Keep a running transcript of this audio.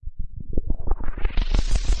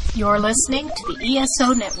You're listening to the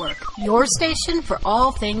ESO Network, your station for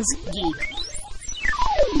all things geek.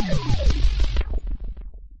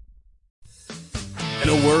 In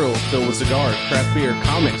a world filled with cigars, craft beer,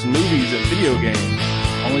 comics, movies, and video games,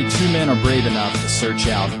 only two men are brave enough to search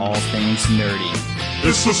out all things nerdy.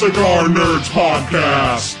 It's the Cigar Nerds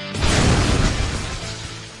Podcast!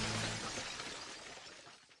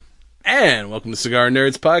 And welcome to Cigar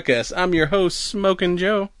Nerds Podcast. I'm your host, Smokin'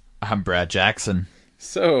 Joe. I'm Brad Jackson.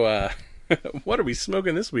 So, what are we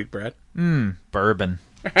smoking this week, Brad? Bourbon.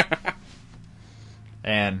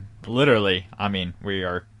 And literally, I mean, we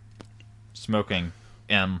are smoking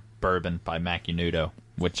Bourbon by Macanudo,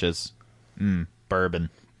 which is bourbon.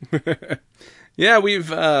 Yeah,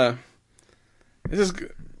 this is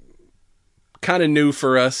kind of new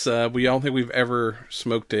for us. We don't think we've ever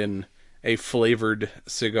smoked in a flavored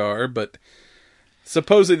cigar, but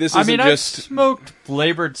supposedly this isn't I've just smoked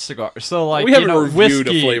flavored cigars. So, like, we haven't reviewed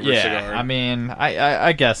whiskey, a flavored yeah, cigar. I mean,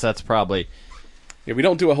 I guess that's probably... Yeah, we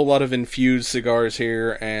don't do a whole lot of infused cigars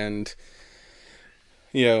here, and,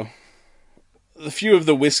 you know, a few of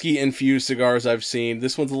the whiskey-infused cigars I've seen,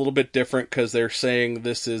 this one's a little bit different because they're saying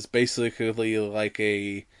this is basically like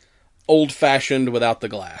a old-fashioned without the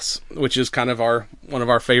glass, which is kind of one of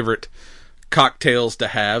our favorite cocktails to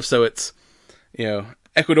have. So it's, you know,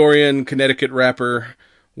 Ecuadorian Connecticut wrapper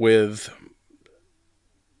with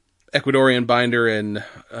Ecuadorian binder and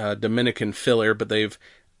Dominican filler, but they've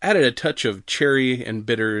added a touch of cherry and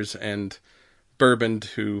bitters and bourbon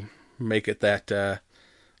to make it that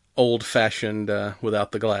old-fashioned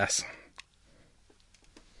without the glass.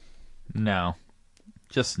 No.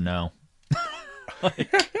 Just no.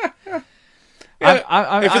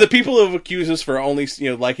 And for the people who have accused us for only,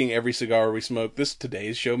 liking every cigar we smoke,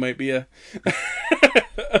 today's show might be a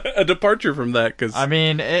a departure from that. Cause I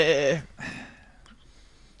mean,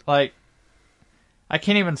 like, I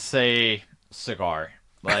can't even say cigar.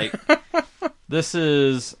 Like, this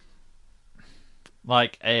is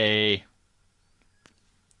like a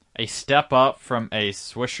step up from a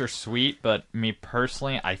Swisher Sweet, but me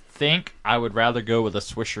personally, I think I would rather go with a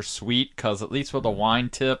Swisher Sweet, because at least with a wine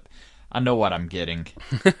tip, I know what I'm getting.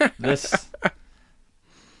 This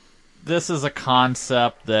is a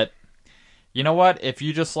concept that, you know what, if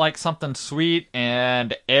you just like something sweet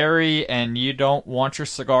and airy and you don't want your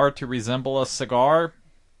cigar to resemble a cigar,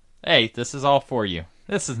 hey, this is all for you.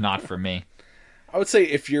 This is not for me. I would say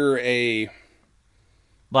if you're a...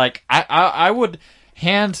 Like, I would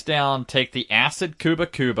hands down take the acid Cuba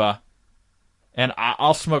Cuba, and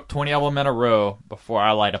I'll smoke 20 of them in a row before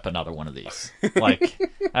I light up another one of these. Like,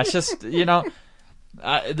 that's just,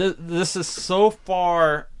 this is so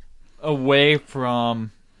far away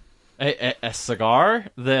from a cigar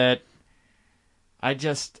that I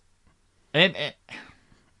just...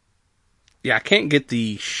 Yeah, I can't get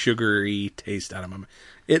the sugary taste out of my mouth.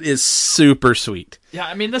 It is super sweet. Yeah,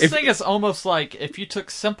 I mean, this thing is almost like if you took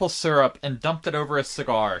simple syrup and dumped it over a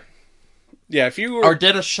cigar. Yeah, if you were... Or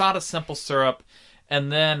did a shot of simple syrup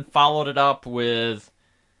and then followed it up with...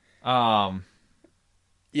 Yeah,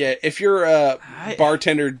 if your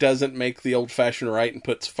bartender doesn't make the old-fashioned right and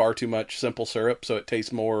puts far too much simple syrup so it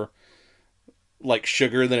tastes more like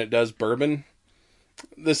sugar than it does bourbon,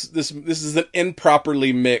 this is an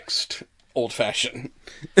improperly mixed old-fashioned.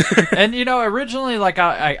 And, originally, like,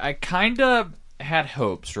 I kind of had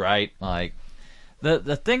hopes, right? Like,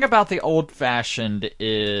 the thing about the old-fashioned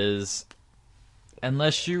is,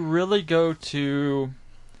 unless you really go to,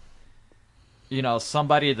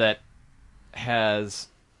 somebody that has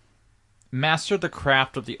mastered the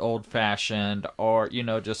craft of the old-fashioned, or,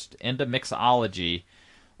 just into mixology,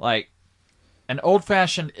 like, an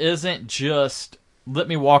old-fashioned isn't just, let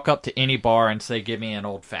me walk up to any bar and say, give me an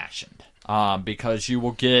old-fashioned. Because you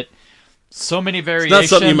will get so many variations.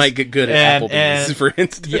 It's not something you might get good at Applebee's, for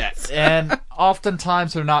instance. Yes, and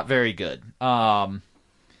oftentimes they're not very good.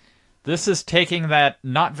 This is taking that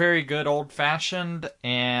not very good old-fashioned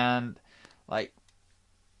and, like,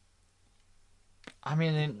 I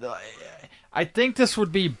mean, I think this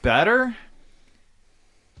would be better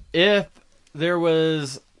if there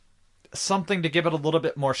was something to give it a little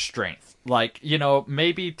bit more strength. Like,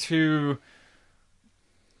 maybe to...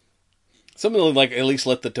 Something like at least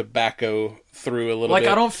let the tobacco through a little bit. Like,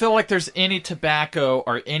 I don't feel like there's any tobacco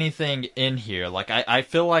or anything in here. Like, I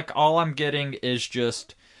feel like all I'm getting is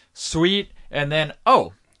just sweet, and then,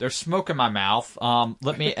 there's smoke in my mouth.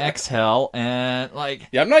 Let me exhale, and, like...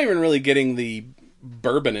 Yeah, I'm not even really getting the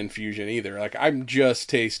bourbon infusion either. Like, I'm just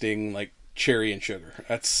tasting, like, cherry and sugar.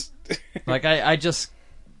 That's... Like, I just...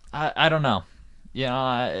 I don't know.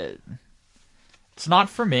 It's not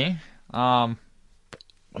for me.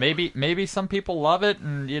 maybe some people love it,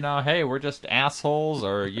 and hey, we're just assholes,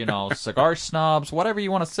 or cigar snobs, whatever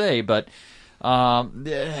you want to say. But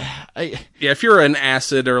if you're an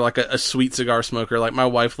acid or like a sweet cigar smoker, like my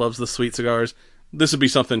wife loves the sweet cigars, this would be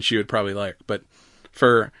something she would probably like. But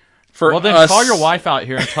for well, then us, call your wife out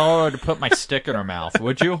here and tell her to put my stick in her mouth,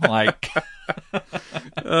 would you? Like,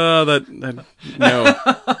 no,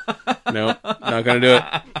 not gonna do it.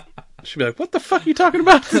 She'd be like, "What the fuck are you talking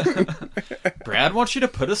about?" Brad wants you to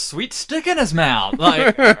put a sweet stick in his mouth,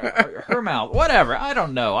 like her mouth, whatever. I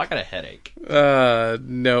don't know. I got a headache.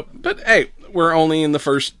 No, but hey, we're only in the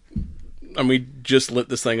first, and we just lit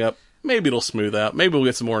this thing up. Maybe it'll smooth out. Maybe we'll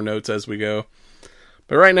get some more notes as we go.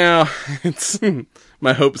 But right now, it's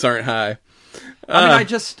my hopes aren't high. I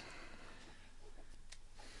mean,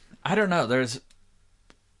 I don't know. There's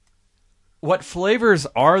what flavors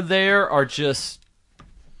are just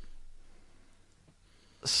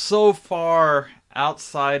so far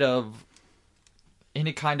outside of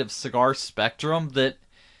any kind of cigar spectrum that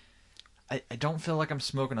I don't feel like I'm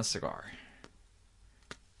smoking a cigar.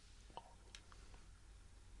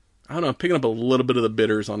 I don't know, I'm picking up a little bit of the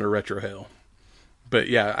bitters on the retrohale. But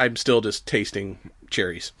yeah, I'm still just tasting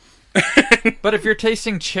cherries. But if you're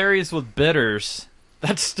tasting cherries with bitters,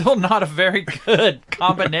 that's still not a very good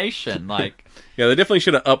combination. Like, yeah, they definitely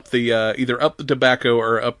should have upped the either up the tobacco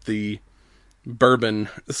or up the bourbon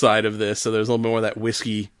side of this, so there's a little more of that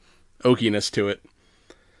whiskey oakiness to it.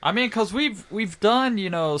 I mean, because we've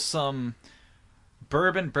done some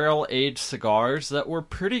bourbon barrel aged cigars that were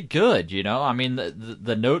pretty good. I mean,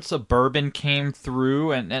 the notes of bourbon came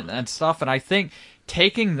through and stuff, and I think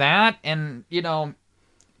taking that and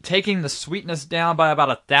taking the sweetness down by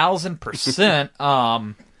about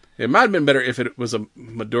 1,000%. It might have been better if it was a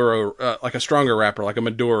Maduro, like a stronger wrapper, like a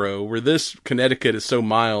Maduro, where this Connecticut is so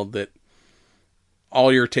mild that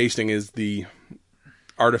all you're tasting is the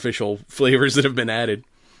artificial flavors that have been added.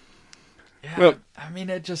 Yeah, well, I mean,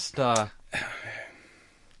 it just, I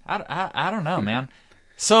don't know, man.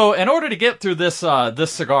 So, in order to get through this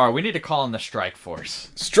cigar, we need to call in the Strike Force.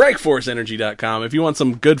 StrikeForceEnergy.com. If you want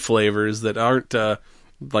some good flavors that aren't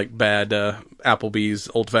like bad Applebee's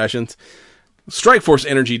Old Fashions.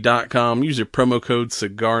 StrikeForceEnergy.com. Use your promo code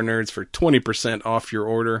CigarNerds for 20% off your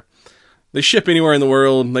order. They ship anywhere in the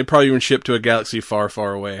world. They probably even ship to a galaxy far,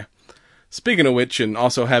 far away. Speaking of which, and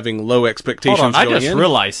also having low expectations Hold on, going I just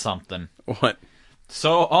realized something. What?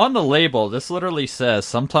 So on the label, this literally says,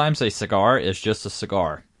 sometimes a cigar is just a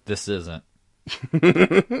cigar. This isn't.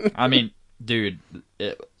 I mean, dude,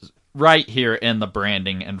 right here in the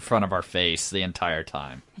branding in front of our face the entire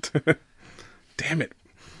time. Damn it.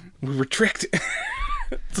 We were tricked.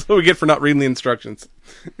 That's what we get for not reading the instructions.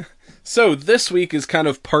 So this week is kind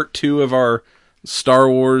of part 2 of our Star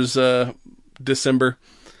Wars December.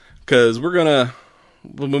 Because we're going to,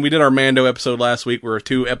 when we did our Mando episode last week, we were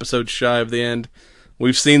 2 episodes shy of the end.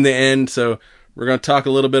 We've seen the end, so we're going to talk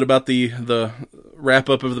a little bit about the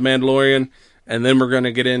wrap-up of The Mandalorian. And then we're going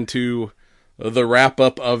to get into the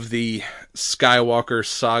wrap-up of the Skywalker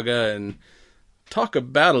saga and talk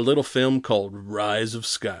about a little film called Rise of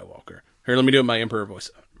Skywalker. Here, let me do it in my Emperor voice.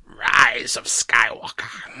 Rise of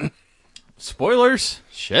Skywalker. Spoilers?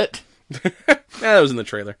 Shit. Yeah, that was in the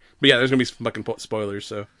trailer. But yeah, there's going to be fucking spoilers,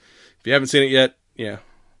 so if you haven't seen it yet, yeah,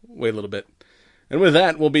 wait a little bit. And with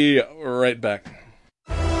that, we'll be right back.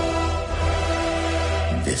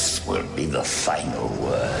 This will be the final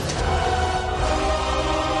word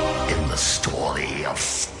in the story of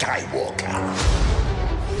Skywalker.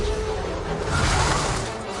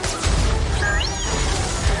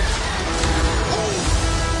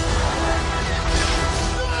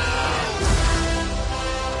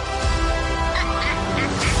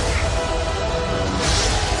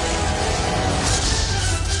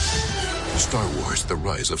 Star Wars: The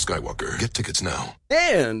Rise of Skywalker. Get tickets now.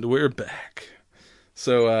 And we're back.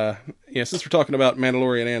 So, since we're talking about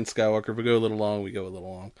Mandalorian and Skywalker, if we go a little long, we go a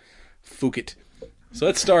little long. Fuck it. So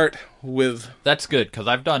let's start with... That's good, because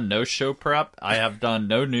I've done no show prep. I have done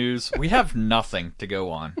no news. We have nothing to go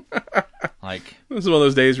on. Like, this is one of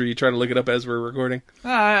those days where you try to look it up as we're recording.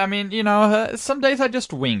 I mean, some days I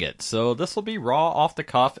just wing it. So this will be raw, off the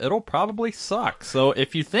cuff. It'll probably suck. So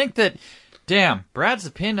if you think that... Damn, Brad's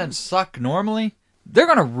opinions suck normally. They're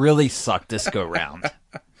gonna really suck this go round.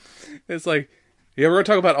 It's like, yeah, we're gonna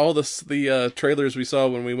talk about all the trailers we saw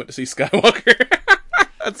when we went to see Skywalker.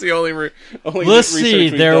 That's the only Let's see,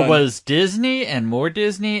 there done. was Disney and more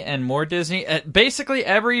Disney and more Disney. Basically,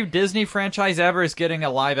 every Disney franchise ever is getting a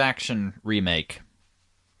live action remake.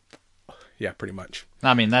 Yeah, pretty much.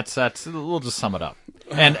 I mean, that's. We'll just sum it up.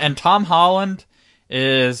 And Tom Holland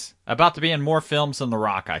is about to be in more films than The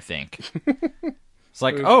Rock, I think. It's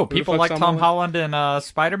like, Who the people fuck's like Tom Holland? Holland and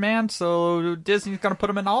Spider-Man, so Disney's going to put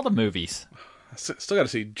him in all the movies. I still got to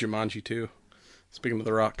see Jumanji too. Speaking of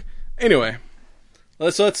The Rock. Anyway,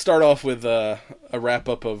 let's start off with a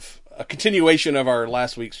wrap-up of a continuation of our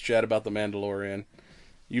last week's chat about The Mandalorian.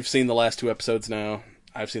 You've seen the last 2 episodes now.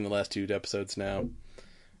 I've seen the last 2 episodes now.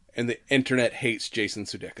 And the internet hates Jason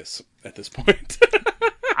Sudeikis at this point.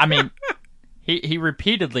 I mean, he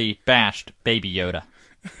repeatedly bashed Baby Yoda.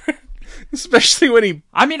 Especially when he bit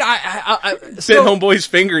Homeboy's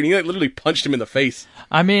finger and he literally punched him in the face.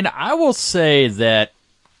 I mean, I will say that,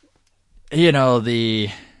 the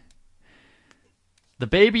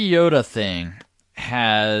Baby Yoda thing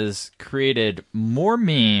has created more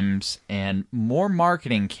memes and more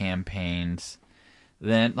marketing campaigns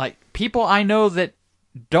than, people I know that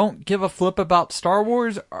don't give a flip about Star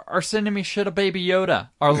Wars are sending me shit of Baby Yoda.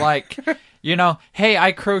 Are like, hey,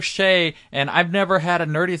 I crochet and I've never had a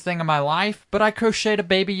nerdy thing in my life, but I crocheted a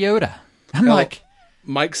Baby Yoda. I'm like...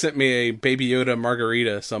 Mike sent me a Baby Yoda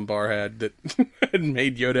margarita some bar had that had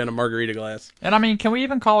made Yoda in a margarita glass. And I mean, can we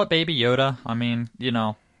even call it Baby Yoda? I mean,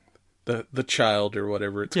 The child or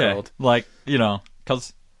whatever it's called.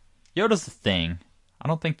 Because Yoda's a thing. I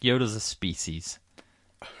don't think Yoda's a species.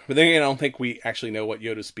 But then again, I don't think we actually know what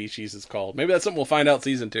Yoda's species is called. Maybe that's something we'll find out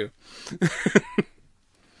season 2.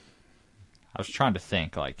 I was trying to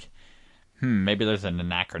think, maybe there's an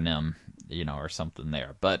acronym, or something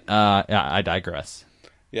there. But, I digress.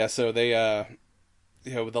 Yeah, so they,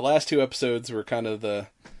 the last 2 episodes were kind of the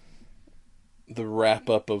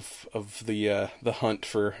wrap-up of the hunt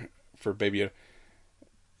for Baby Yoda.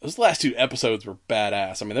 Those last 2 episodes were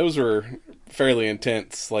badass. I mean, those were fairly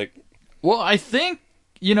intense. Well, I think,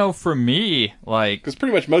 for me, because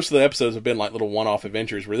pretty much most of the episodes have been little one-off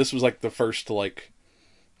adventures, where this was the first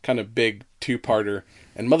kind of big 2-parter,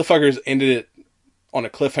 and motherfuckers ended it on a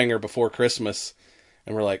cliffhanger before Christmas,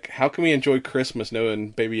 and we're like, how can we enjoy Christmas knowing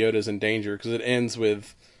Baby Yoda's in danger? Because it ends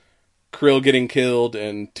with Krill getting killed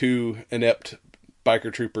and 2 inept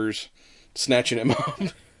biker troopers snatching him up.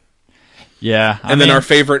 Yeah. And then our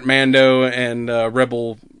favorite Mando and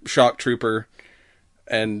Rebel shock trooper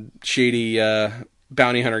and shady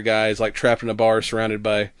bounty hunter guys trapped in a bar surrounded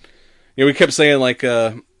by... we kept saying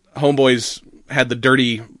Homeboys had the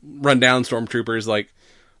dirty rundown stormtroopers,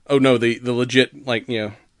 oh no, the legit,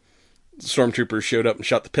 stormtroopers showed up and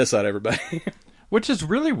shot the piss out of everybody. Which is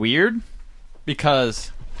really weird,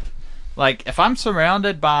 because, if I'm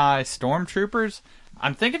surrounded by stormtroopers,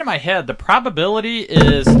 I'm thinking in my head, the probability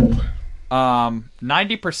is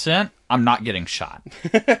 90% I'm not getting shot.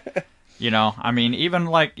 I mean, even,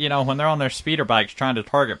 when they're on their speeder bikes trying to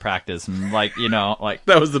target practice, and,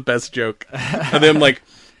 That was the best joke. And then, they're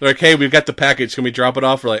like, hey, we've got the package, can we drop it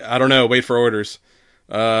off? We're like, I don't know, wait for orders.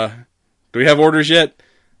 Do we have orders yet?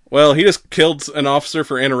 Well, he just killed an officer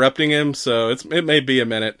for interrupting him, so it may be a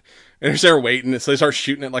minute. And they're there waiting, so they start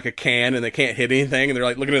shooting it like a can, and they can't hit anything, and they're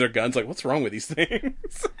looking at their guns what's wrong with these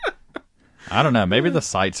things? I don't know, maybe the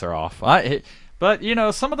sights are off. But,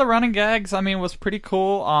 some of the running gags, was pretty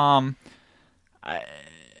cool. I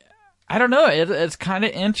don't know, it's kind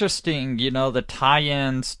of interesting, the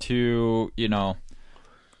tie-ins to,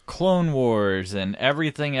 Clone Wars and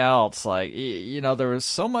everything else. There was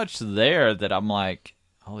so much there that I'm like,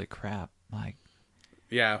 holy crap.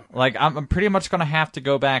 Yeah. I'm pretty much going to have to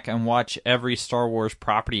go back and watch every Star Wars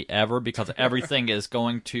property ever, because everything is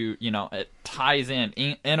going to, it ties in,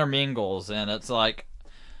 intermingles, and it's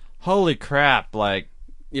holy crap.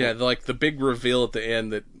 Yeah, the big reveal at the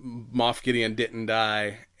end that Moff Gideon didn't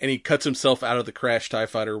die, and he cuts himself out of the Crash TIE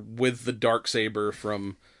Fighter with the Darksaber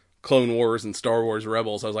from Clone Wars and Star Wars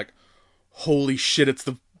Rebels. I was like, holy shit, it's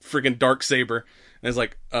the friggin' Darksaber. And it's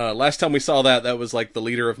last time we saw that was the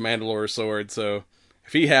leader of Mandalore's sword, so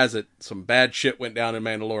if he has it, some bad shit went down in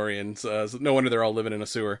Mandalorian, so no wonder they're all living in a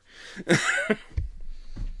sewer.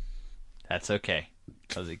 That's okay,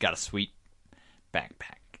 because he got a sweet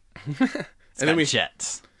backpack. And then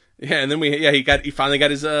jets. Yeah, and then he finally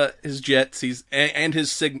got his jets, and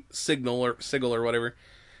his sigil or whatever.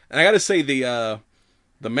 And I gotta say, the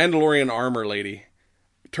Mandalorian armor lady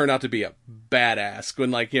turned out to be a badass.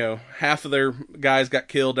 When half of their guys got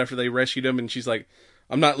killed after they rescued him, and she's like,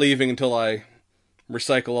 I'm not leaving until I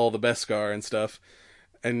recycle all the Beskar and stuff.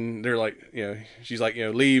 And they're she's like,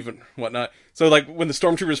 leave and whatnot. So when the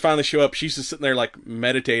stormtroopers finally show up, she's just sitting there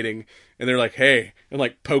meditating, and they're like, hey,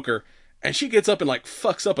 and poke her. And she gets up and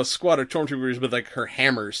fucks up a squad of stormtroopers with her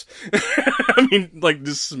hammers. I mean,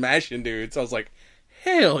 just smashing dudes. I was like,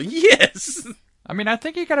 hell yes. I mean, I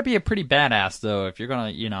think you gotta be a pretty badass, though, if you're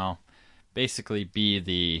gonna, basically be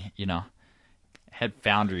the, head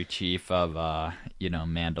foundry chief of,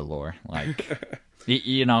 Mandalore.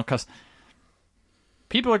 You know, because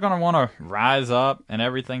people are going to want to rise up and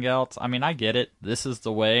everything else. I mean, I get it. This is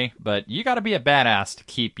the way, but you got to be a badass to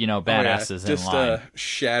keep, badasses in line. Just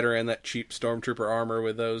shattering that cheap Stormtrooper armor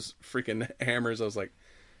with those freaking hammers. I was like,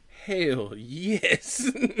 hell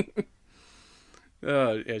yes.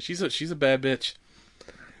 Yeah, she's a bad bitch.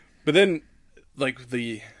 But then, like,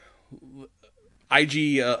 the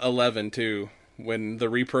IG-11, too, when the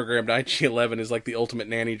reprogrammed IG-11 is, like, the ultimate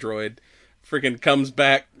nanny droid, freaking comes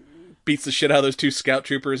back, beats the shit out of those 2 scout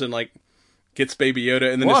troopers, and, like, gets Baby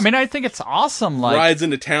Yoda, and then I think it's awesome. Like, rides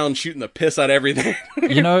into town shooting the piss out of everything.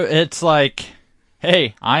 It's like,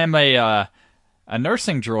 hey, I am a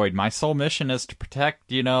nursing droid. My sole mission is to protect,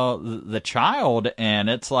 the child, and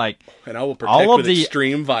it's like... And I will protect with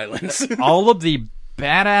extreme violence. all of the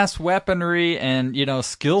badass weaponry and,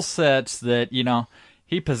 skill sets that,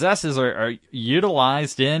 he possesses are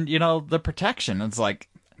utilized in, the protection. It's like,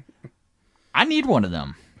 I need one of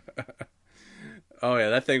them. Oh yeah,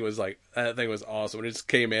 that thing was awesome. It just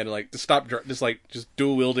came in and like just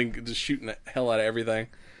dual wielding, just shooting the hell out of everything.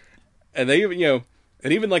 And they even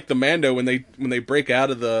and even like the Mando when they break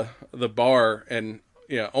out of the bar and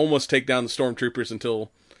almost take down the stormtroopers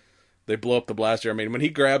until they blow up the blaster. I mean, when he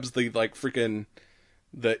grabs the like freaking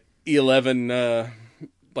the E11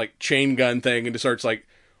 like chain gun thing and just starts like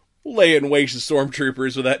laying waste of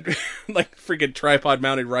stormtroopers with that like freaking tripod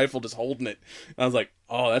mounted rifle just holding it. I was like,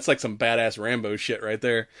 oh, that's like some badass Rambo shit right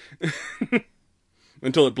there.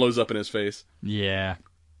 Until it blows up in his face. Yeah.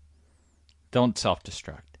 Don't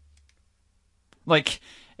self-destruct. Like,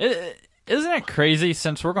 isn't it crazy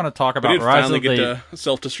since we're going to talk about Rise of get to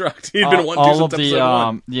self-destruct? He'd been wanting to since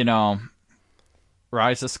episode 1.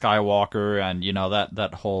 Rise of Skywalker and,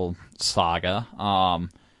 that whole saga.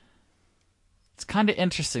 It's kind of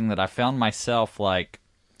interesting that I found myself, like,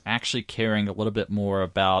 actually caring a little bit more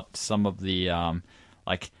about some of the,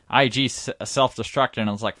 IG self-destruct, and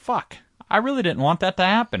I was like, fuck, I really didn't want that to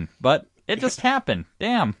happen, but it just happened.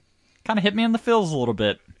 Damn. Kind of hit me in the feels a little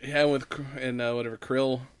bit. Yeah, whatever,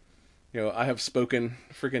 Krill, I have spoken,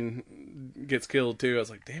 freaking gets killed too. I was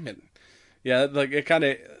like, damn it. Yeah, like, it kind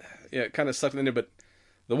of sucked into, but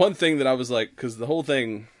the one thing that I was like, because the whole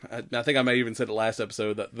thing, I think I might even said it last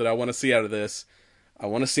episode, that I want to see out of this, I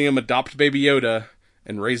want to see him adopt Baby Yoda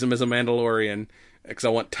and raise him as a Mandalorian, because I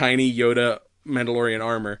want tiny Yoda Mandalorian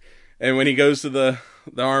armor. And when he goes to the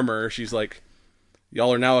armor, she's like,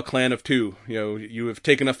 y'all are now a clan of 2. You have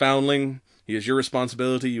taken a foundling. He is your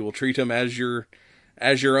responsibility. You will treat him as your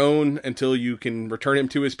own until you can return him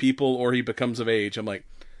to his people or he becomes of age. I'm like,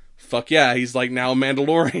 fuck yeah, he's like now a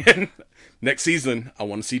Mandalorian. Next season, I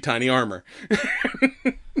want to see tiny armor.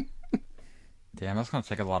 Damn, that's going to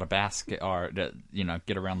take a lot of basket art to,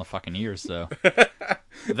 get around the fucking ears, though.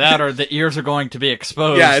 That or the ears are going to be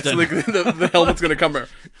exposed. Yeah, it's like the helmet's going to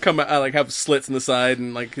come out, like have slits in the side,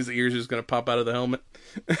 and like his ears are just going to pop out of the helmet.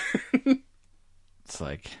 It's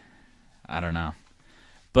like, I don't know.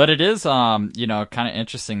 But it is, kind of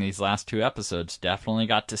interesting. These last 2 episodes definitely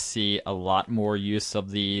got to see a lot more use of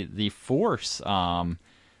the Force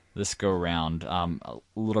this go round, a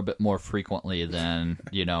little bit more frequently than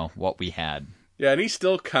what we had. Yeah, and he's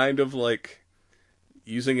still kind of like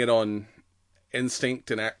using it on instinct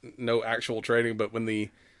and no actual training. But when they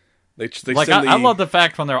like, I love the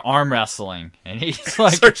fact when they're arm wrestling and he's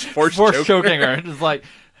like force choking her, just like.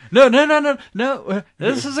 No.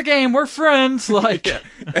 This is a game. We're friends. Like, yeah.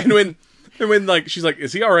 and when like she's like,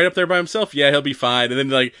 is he all right up there by himself? Yeah, he'll be fine. And then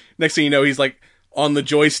like next thing you know, he's like on the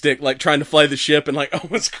joystick, like trying to fly the ship and like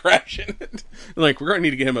almost crashing it. Like, we're gonna need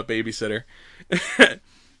to get him a babysitter.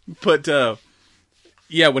 But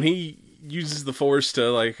yeah, when he uses the Force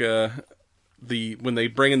to like when they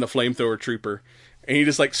bring in the flamethrower trooper, and he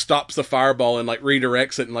just like stops the fireball and like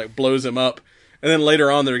redirects it and like blows him up. And then later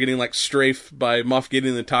on, they're getting like strafed by Moff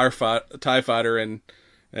Gideon the TIE Fighter, and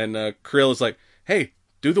Krill is like, "Hey,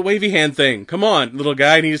 do the wavy hand thing, come on, little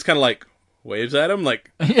guy." And he just kind of like waves at him, like,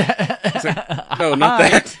 like "No, not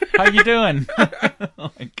that." How you doing?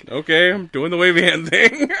 Like, okay, I'm doing the wavy hand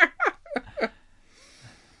thing.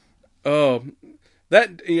 Oh,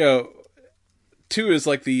 that too is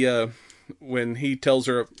like the when he tells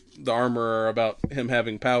her the armorer about him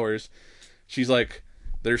having powers, she's like,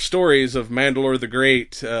 there's stories of Mandalore the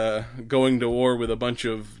Great going to war with a bunch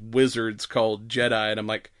of wizards called Jedi, and I'm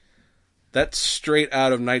like, that's straight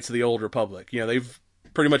out of Knights of the Old Republic. They've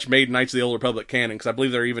pretty much made Knights of the Old Republic canon, because I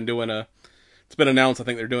believe they're even doing it's been announced, I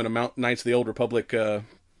think they're doing a Knights of the Old Republic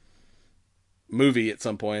movie at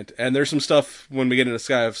some point, and there's some stuff when we get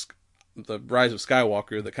into the Rise of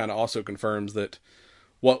Skywalker that kind of also confirms that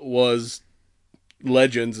what was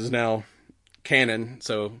Legends is now canon,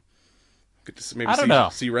 so Get to maybe I don't know.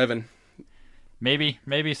 see Revan.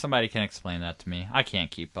 Maybe somebody can explain that to me. I can't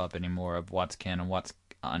keep up anymore of what's canon, what's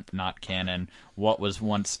not canon. What was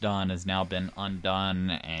once done has now been undone,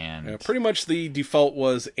 and Yeah, pretty much the default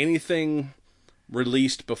was anything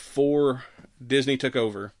released before Disney took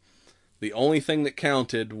over. The only thing that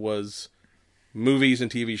counted was movies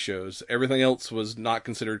and TV shows. Everything else was not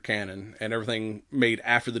considered canon, and everything made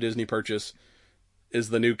after the Disney purchase is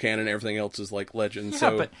the new canon. Everything else is like legend. yeah,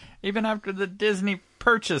 So but even after the Disney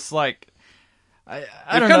purchase, like I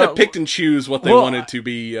they don't kind know. of picked and choose what they Well, wanted to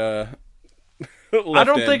be. I left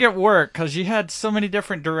don't in. think it worked because you had so many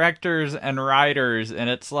different directors and writers, and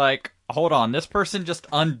it's like, hold on, this person just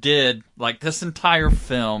undid like this entire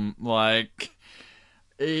film. Like,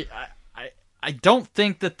 I don't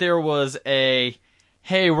think that there was a,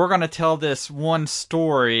 hey, we're gonna tell this one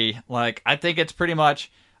story. Like, I think it's pretty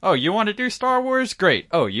much, oh, you want to do Star Wars? Great.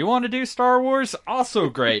 Oh, you want to do Star Wars? Also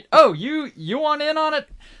great. Oh, you want in on it?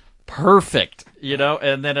 Perfect. You know,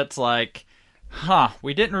 and then it's like,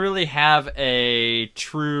 we didn't really have a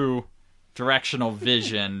true directional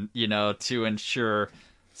vision, you know, to ensure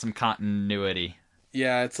some continuity.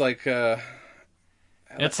 Yeah, it's like.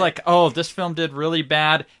 It's like, oh, this film did really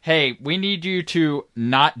bad. Hey, we need you to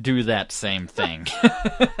not do that same thing.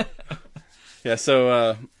 Yeah,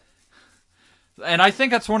 so. And I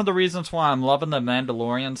think that's one of the reasons why I'm loving The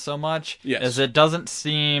Mandalorian so much. Yes. Is it doesn't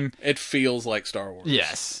seem... It feels like Star Wars.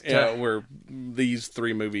 Yes. Yeah, where these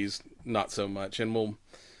 3 movies, not so much. And we'll,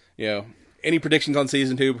 any predictions on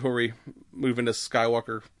season 2 before we move into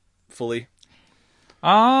Skywalker fully?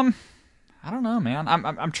 I don't know, man.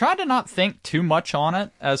 I'm trying to not think too much on it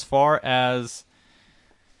as far as,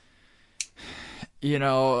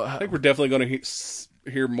 I think we're definitely going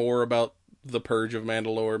to hear more about the Purge of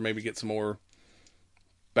Mandalore, maybe get some more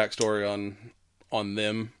backstory on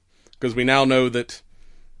them. Because we now know that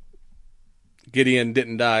Gideon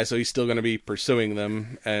didn't die, so he's still going to be pursuing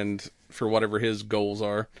them, and for whatever his goals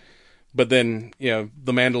are. But then, the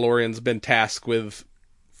Mandalorian's been tasked with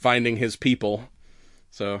finding his people.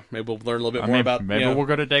 So maybe we'll learn a little bit more about. Maybe we'll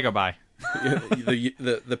go to Dagobah. the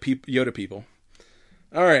Yoda people.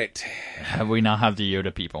 All right, We now have the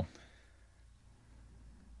Yoda people.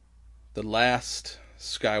 the last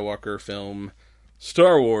Skywalker film,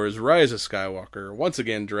 Star Wars: Rise of Skywalker, once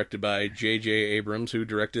again directed by J.J. Abrams, who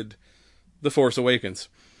directed The Force Awakens.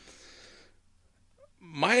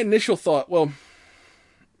 My initial thought,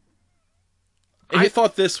 I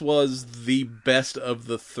thought this was the best of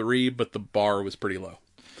the 3, but the bar was pretty low.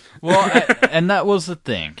 Well, and that was the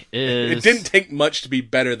thing. It didn't take much to be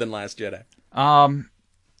better than Last Jedi.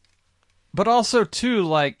 But also, too,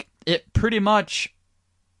 like, it pretty much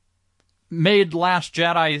made Last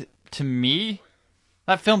Jedi, to me,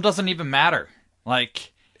 that film doesn't even matter.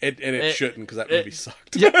 Like... It shouldn't, because that movie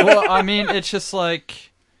sucked. Yeah, well, I mean, it's just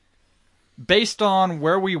like, based on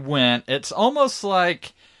where we went, it's almost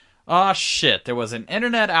like, oh shit, there was an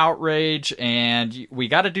internet outrage, and we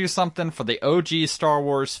got to do something for the OG Star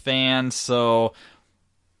Wars fans, so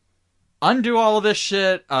undo all of this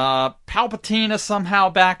shit. Palpatine is somehow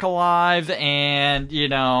back alive, and,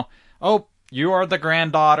 oh, you are the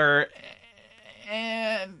granddaughter,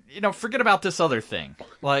 and, forget about this other thing.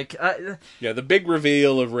 Like, yeah, the big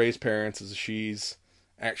reveal of Rey's parents is she's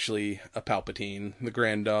actually a Palpatine, the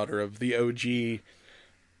granddaughter of the OG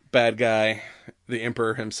bad guy, the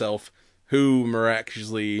Emperor himself, who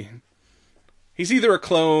miraculously... He's either a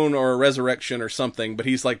clone or a resurrection or something, but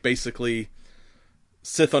he's like basically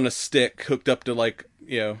Sith on a stick hooked up to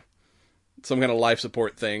some kind of life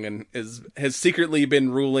support thing, and has secretly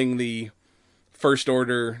been ruling the First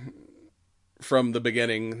Order from the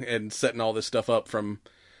beginning and setting all this stuff up, from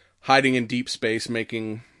hiding in deep space,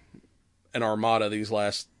 making an armada these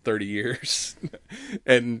last 30 years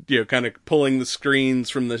and kind of pulling the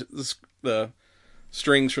screens from the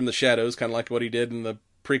strings from the shadows, kind of like what he did in the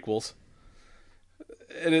prequels.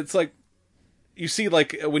 And it's like you see,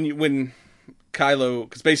 like, when Kylo,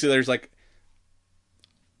 because basically there's like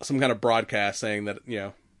some kind of broadcast saying that,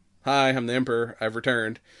 hi, I'm the Emperor, I've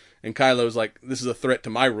returned. And Kylo's like, this is a threat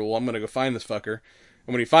to my rule, I'm going to go find this fucker.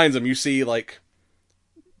 And when he finds him, you see, like,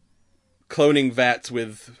 cloning vats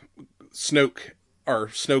with Snoke, or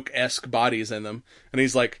Snoke-esque bodies in them. And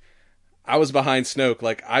he's like, I was behind Snoke,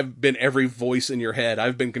 like, I've been every voice in your head,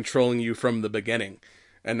 I've been controlling you from the beginning.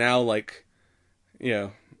 And now, like,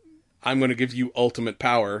 I'm going to give you ultimate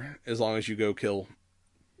power as long as you go kill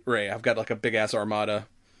Rey. I've got, like, a big-ass armada.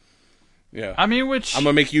 Yeah. I mean, I'm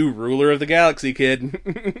gonna make you ruler of the galaxy,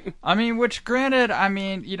 kid. I mean, granted,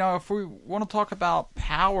 if we want to talk about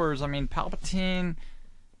powers, I mean, Palpatine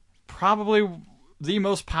probably the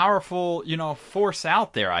most powerful, force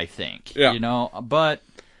out there, I think. Yeah. But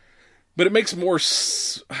it makes more...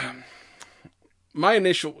 My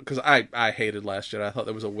initial... Because I hated Last Jedi. I thought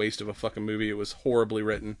that was a waste of a fucking movie. It was horribly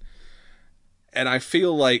written. And I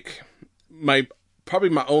feel like probably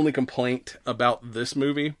my only complaint about this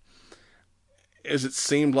movie is it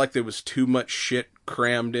seemed like there was too much shit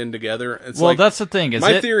crammed in together. It's that's the thing.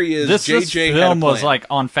 My theory is this JJ film had a was plan.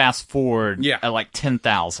 on fast forward Yeah. at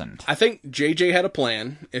 10,000. I think JJ had a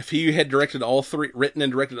plan. If he had written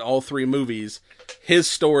and directed all three movies, his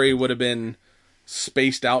story would have been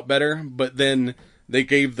spaced out better. But then they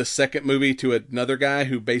gave the second movie to another guy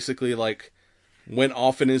who basically went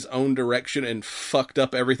off in his own direction and fucked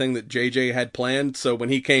up everything that JJ had planned. So when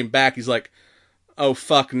he came back, he's like, oh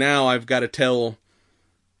fuck, now I've got to tell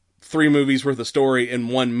 3 movies worth of story in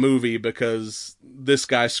one movie because this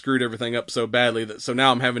guy screwed everything up so badly so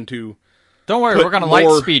now I'm having to... Don't worry, we're going to light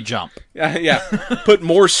speed jump. Yeah, put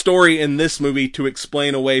more story in this movie to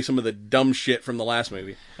explain away some of the dumb shit from the last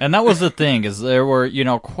movie. And that was the thing, is there were,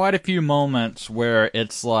 quite a few moments where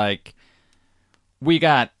it's we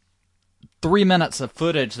got 3 minutes of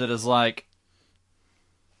footage that is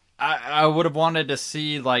I would have wanted to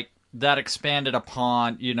see that expanded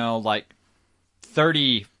upon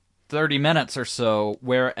 30 minutes or so,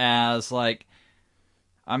 whereas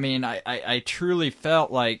I truly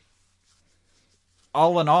felt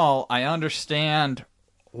all in all I understand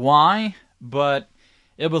why, but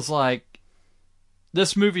it was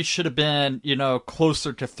this movie should have been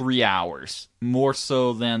closer to 3 hours, more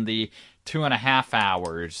so than the 2.5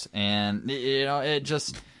 hours, and it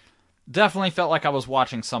just definitely felt like I was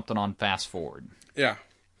watching something on fast forward. Yeah,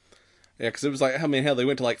 because it was hell, they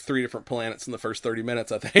went to 3 different planets in the first 30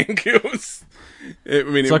 minutes, I think. It's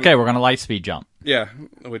okay, we're going to light speed jump. Yeah,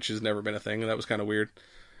 which has never been a thing, and that was kind of weird.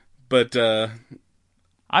 But,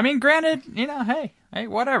 granted, hey,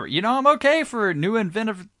 whatever. I'm okay for new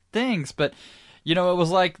inventive things, but, it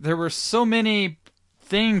was there were so many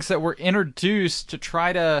things that were introduced to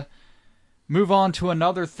try to move on to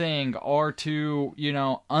another thing, or to,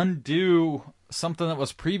 undo something that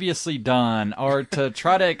was previously done, or to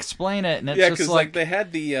try to explain it, and it's just because they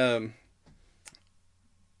had the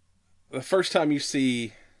first time you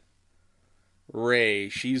see Rey,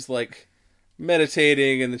 she's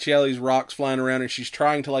meditating, and then she has these rocks flying around, and she's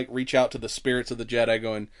trying to reach out to the spirits of the Jedi,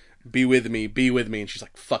 going, be with me, and she's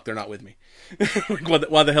like, fuck, they're not with me.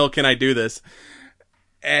 Why the hell can I do this?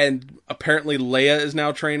 And apparently Leia is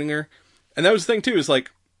now training her. And that was the thing too, is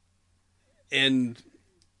in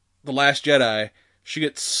The Last Jedi, she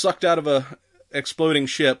gets sucked out of a exploding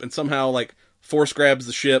ship and somehow force grabs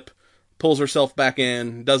the ship, pulls herself back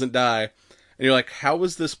in, doesn't die. And you're like, how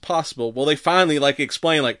is this possible? Well, they finally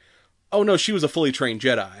explain oh no, she was a fully trained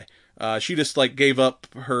Jedi. She just gave up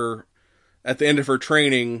her, at the end of her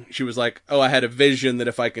training, she was oh, I had a vision that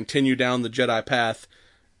if I continue down the Jedi path,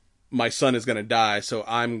 my son is going to die, so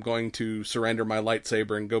I'm going to surrender my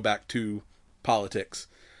lightsaber and go back to politics.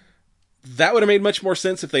 That would have made much more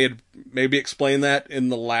sense if they had maybe explained that in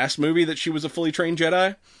the last movie, that she was a fully trained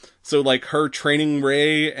Jedi. So her training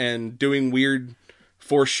Rey and doing weird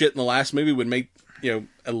Force shit in the last movie would make, a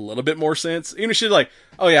little bit more sense. Even if she's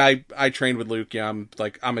oh yeah, I trained with Luke, yeah, I'm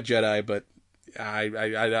a Jedi, but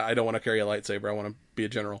I don't want to carry a lightsaber, I want to be a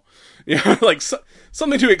general.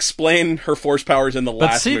 Something to explain her Force powers in the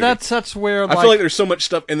last movie. But see, that's where I feel like there's so much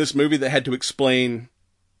stuff in this movie that had to explain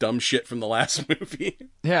dumb shit from the last movie.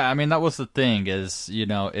 Yeah, that was the thing, is,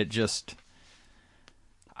 it just,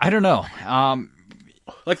 I don't know.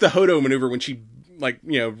 The Hodo maneuver, when she,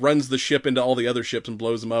 runs the ship into all the other ships and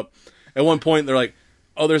blows them up. At one point, they're like,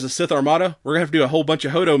 oh, there's a Sith Armada? We're going to have to do a whole bunch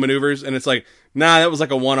of Hodo maneuvers. And it's nah, that was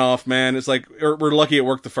a one-off, man. It's we're lucky it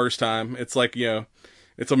worked the first time. It's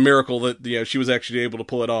it's a miracle that, she was actually able to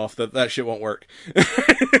pull it off. That shit won't work.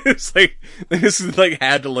 It's they just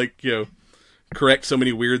had to correct so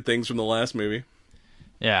many weird things from the last movie.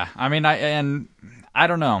 Yeah, I don't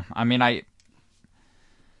know.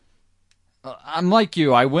 I'm like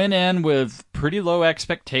you. I went in with pretty low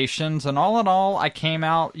expectations, and all in all, I came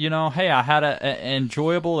out, hey, I had an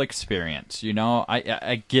enjoyable experience.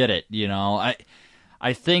 I get it.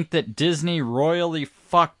 I think that Disney royally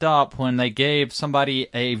fucked up when they gave somebody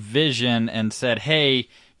a vision and said, hey,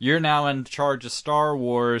 you're now in charge of Star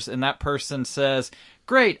Wars, and that person says,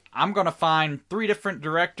 great, I'm going to find 3 different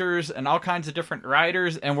directors and all kinds of different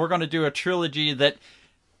writers, and we're going to do a trilogy that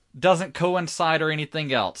doesn't coincide or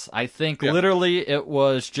anything else. I think literally it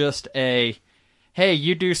was just hey,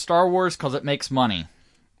 you do Star Wars because it makes money.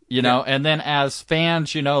 And then as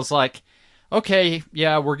fans, it's okay,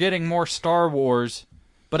 yeah, we're getting more Star Wars,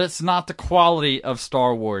 but it's not the quality of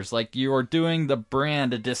Star Wars. Like, you are doing the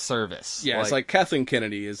brand a disservice. Yeah, it's like Kathleen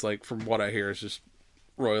Kennedy is like, from what I hear, is just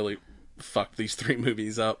royally fucked these 3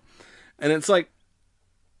 movies up. And it's like,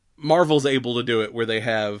 Marvel's able to do it where they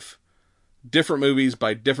have different movies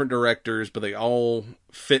by different directors, but they all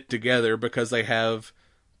fit together because they have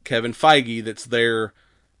Kevin Feige that's there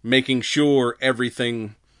making sure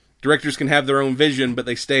everything... Directors can have their own vision, but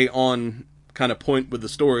they stay on kind of point with the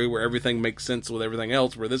story where everything makes sense with everything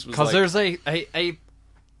else, where this was because there's a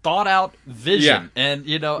thought out vision and,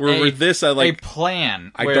 you know, a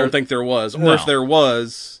plan. I don't think there was. Or if there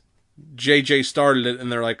was, JJ started it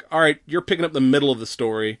and they're like, all right, you're picking up the middle of the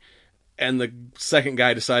story. And the second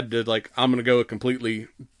guy decided to, like, I'm going to go a completely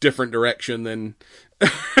different direction than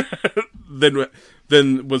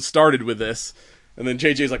was started with this. And then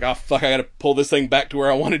JJ's like, oh, fuck, I got to pull this thing back to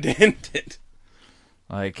where I wanted to end it.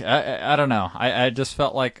 Like, I don't know. I just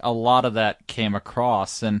felt like a lot of that came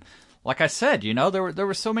across. And like I said, you know, there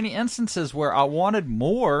were so many instances where I wanted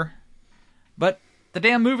more, but the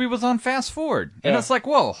damn movie was on fast forward. And it's like,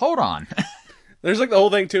 whoa, hold on. There's, like, the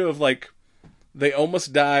whole thing, too, of, like, they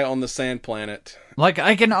almost die on the sand planet. Like,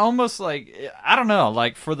 I can almost, like, I don't know,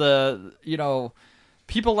 like, for the, you know,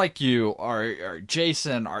 people like you or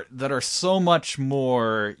Jason that are so much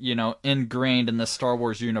more, you know, ingrained in the Star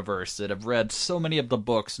Wars universe, that have read so many of the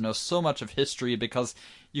books, know so much of history because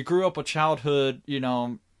you grew up with childhood, you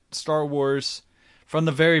know, Star Wars from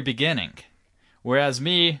the very beginning. Whereas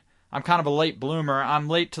me, I'm kind of a late bloomer. I'm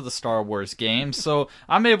late to the Star Wars game, so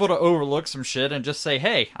I'm able to overlook some shit and just say,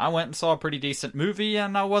 hey, I went and saw a pretty decent movie,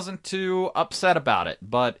 and I wasn't too upset about it.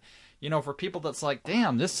 But, you know, for people that's like,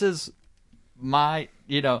 damn, this is my,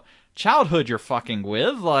 you know, childhood you're fucking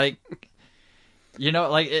with, like, you know,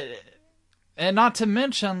 like, and not to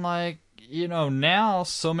mention, like, you know, now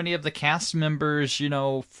so many of the cast members, you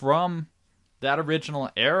know, from that original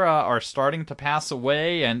era are starting to pass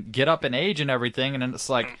away and get up in age and everything, and it's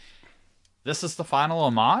like, this is the final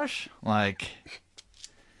homage? Like...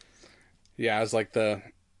 Yeah, it's like and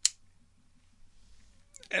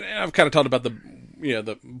I've kind of talked about the, you know,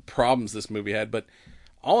 the problems this movie had, but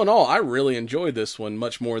all in all, I really enjoyed this one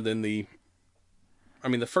much more than the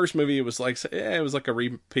first movie, it was like, it was like a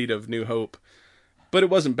repeat of New Hope, but it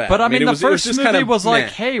wasn't bad. But I mean, the first movie kind of, was like,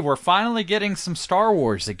 hey, we're finally getting some Star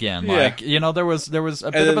Wars again. Yeah. Like, you know, there was a bit of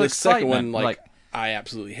excitement. And then the second one, like, I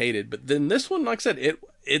absolutely hated, but then this one, like I said,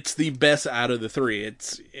 it's the best out of the 3.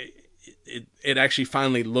 It actually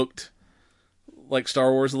finally looked like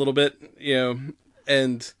Star Wars a little bit, you know,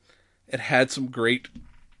 and it had some great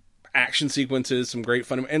action sequences, some great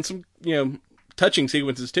fun, and some, you know, touching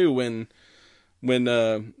sequences too when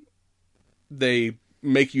they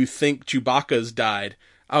make you think Chewbacca's died.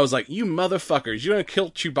 I was like, you motherfuckers, you're gonna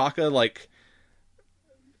kill Chewbacca, like,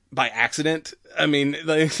 by accident? I mean,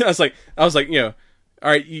 like, I was like, you know, all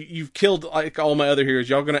right, you've killed, like, all my other heroes.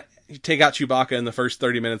 Y'all gonna take out Chewbacca in the first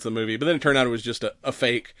 30 minutes of the movie. But then it turned out it was just a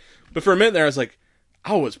fake. But for a minute there, I was like,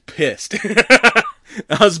 I was pissed.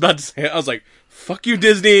 I was about to say, I was like, fuck you,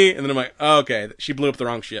 Disney. And then I'm like, oh, okay, she blew up the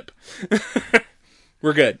wrong ship.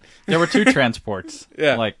 We're good. There were 2 transports.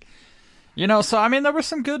 Yeah. Like, you know, so, I mean, there was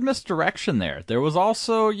some good misdirection there. There was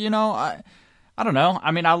also, you know, I don't know.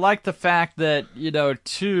 I mean, I like the fact that, you know,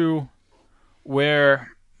 2,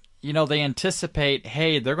 where, you know, they anticipate,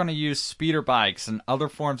 hey, they're going to use speeder bikes and other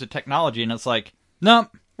forms of technology, and it's like,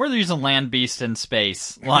 nope, we're using land beast in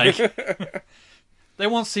space. Like, they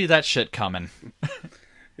won't see that shit coming.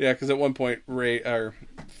 Yeah, because at one point,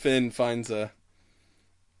 Finn finds a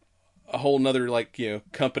whole nother, like, you know,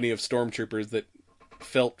 company of stormtroopers that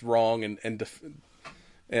felt wrong and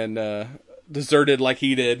deserted like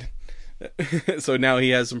he did. So now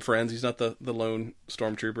he has some friends. He's not the lone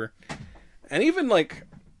stormtrooper. And even, like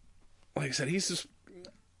I said, he's just...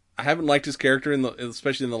 I haven't liked his character,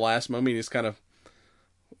 especially in the last movie. He just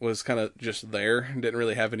was just there and didn't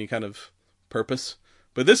really have any kind of purpose.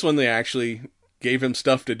 But this one, they actually gave him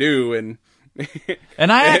stuff to do, and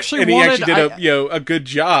I actually he wanted... actually did a good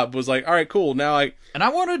job. Was like, all right, cool, now And I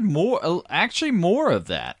wanted more of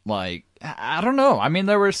that. Like, I don't know. I mean,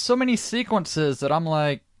 there were so many sequences that I'm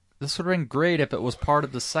like, this would have been great if it was part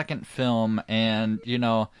of the second film, and, you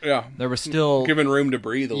know, yeah, there was still... given room to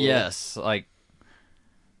breathe a little. Yes, like,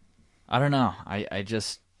 I don't know. I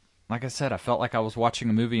just, like I said, I felt like I was watching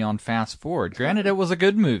a movie on fast forward. Granted, it was a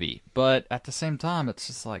good movie, but at the same time, it's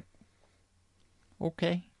just like,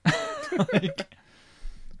 okay. Like,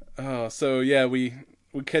 so yeah, we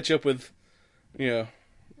catch up with, you know,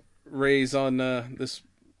 Rey's on this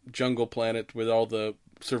jungle planet with all the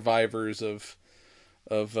survivors of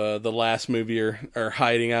the last movie are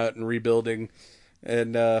hiding out and rebuilding,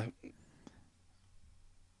 and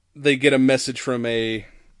they get a message from a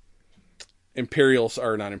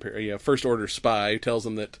First Order spy who tells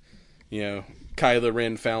them that, Kylo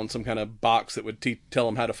Ren found some kind of box that would tell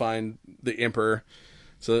them how to find the Emperor.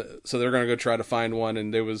 So they're going to go try to find one,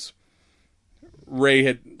 and there was...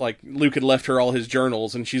 Luke had left her all his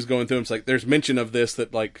journals, and she's going through them. It's like, there's mention of this,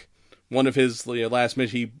 that, one of his last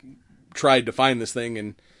mission, he tried to find this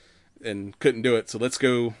thing and couldn't do it. So let's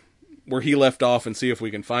go where he left off and see if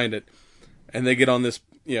we can find it. And they get on this,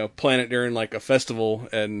 planet during, a festival,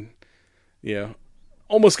 and,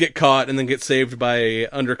 almost get caught, and then get saved by a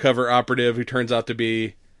undercover operative who turns out to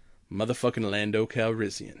be motherfucking Lando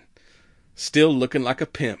Calrissian. Still looking like a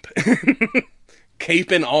pimp.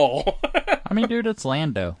 Cape and all. I mean, dude, it's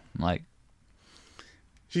Lando.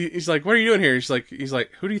 He's like, what are you doing here? He's like,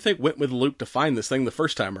 who do you think went with Luke to find this thing the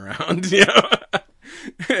first time around?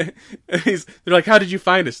 They're like, how did you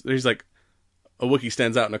find us? He's like, a Wookiee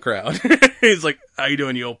stands out in a crowd. He's like, how you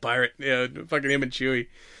doing, you old pirate? Fucking him and Chewie.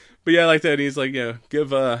 But yeah, I like that. He's like, give,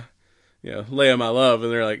 Leia my love.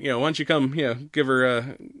 And they're like, why don't you come, give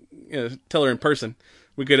her, tell her in person.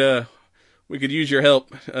 We could use your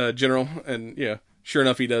help, General. And sure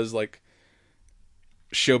enough, he does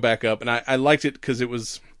show back up. And I liked it because it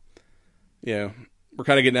was, we're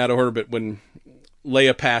kind of getting out of order, but when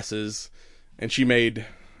Leia passes and she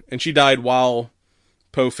died while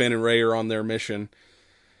Poe, Finn, and Rey are on their mission,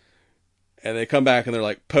 and they come back and they're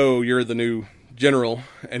like, Poe, you're the new general.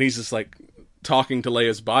 And he's just talking to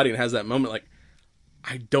Leia's body and has that moment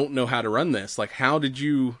I don't know how to run this. How did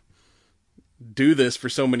you do this for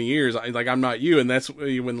so many years? I'm not you. And that's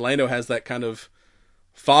when Lando has that kind of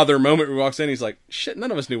father moment where he walks in. He's like, shit,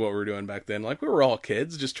 none of us knew what we were doing back then. We were all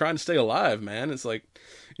kids just trying to stay alive, man. It's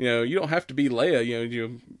you don't have to be Leia,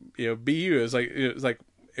 be you.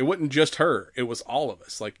 It wasn't just her. It was all of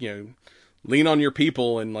us. Lean on your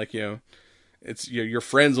people, and it's your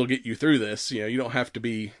friends will get you through this. You don't have to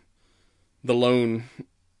be the lone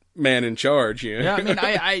man in charge. Yeah, I mean,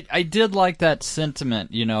 I did like that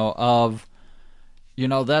sentiment, of,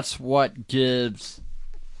 that's what gives,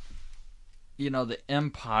 the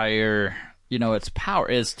Empire, its power,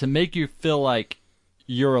 is to make you feel like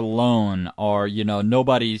you're alone, or,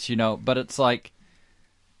 nobody's, but it's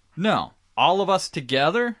no, all of us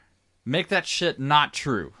together make that shit not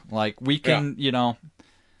true. We can,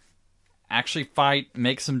 actually fight,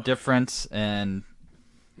 make some difference, and,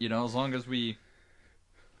 as long as we...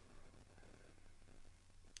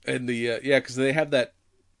 And because they have that...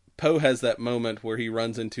 Poe has that moment where he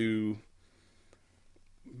runs into...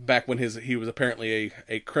 Back when he was apparently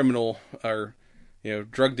a criminal, or,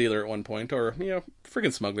 drug dealer at one point, or,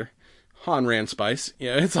 friggin' smuggler. Han ran spice.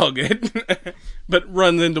 It's all good. But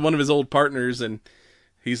runs into one of his old partners, and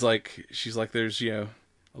she's like, there's,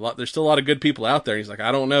 there's still a lot of good people out there. He's like,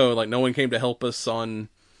 I don't know, no one came to help us on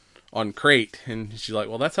Crate. And she's like,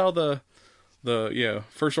 well, that's how the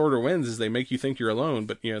First Order wins, is they make you think you're alone,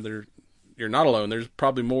 but you're not alone. There's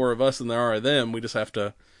probably more of us than there are of them. We just have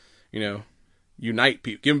to, unite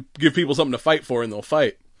people, give people something to fight for, and they'll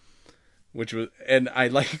fight. And I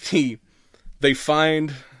like they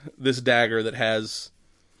find this dagger that has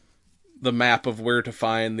the map of where to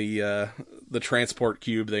find the transport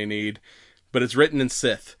cube they need, but it's written in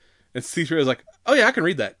Sith. And C3 is like, oh yeah, I can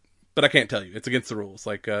read that, but I can't tell you. It's against the rules.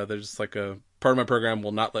 There's a part of my program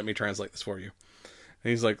will not let me translate this for you. And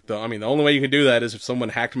he's like, the only way you can do that is if someone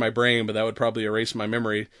hacked my brain, but that would probably erase my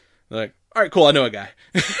memory. They're like, all right, cool, I know a guy.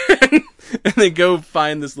 And they go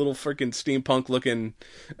find this little freaking steampunk looking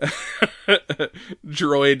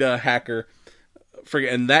droid hacker.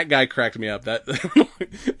 And that guy cracked me up. That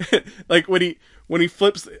when he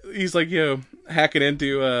flips, he's hacking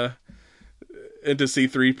into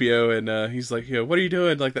C-3PO, and he's like, what are you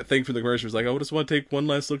doing? That thing from the commercial was like, I just want to take one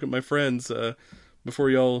last look at my friends before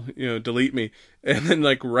y'all delete me. And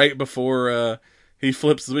then right before he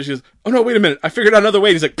flips the switch, he goes, oh no, wait a minute, I figured out another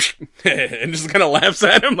way. And he's like, and just kind of laughs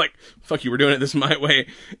at him like, fuck you, we're doing it this my way.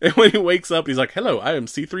 And when he wakes up, he's like, hello, I am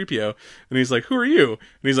C-3PO. And he's like, who are you? And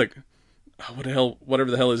he's like, oh,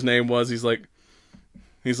 whatever the hell his name was. He's like,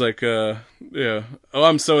 oh,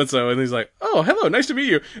 I'm so-and-so. And he's like, oh, hello, nice to meet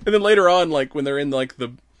you. And then later on, when they're in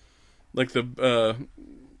the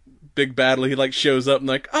big battle, he shows up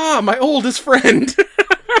and my oldest friend.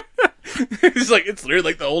 He's like, it's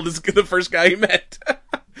literally the first guy he met.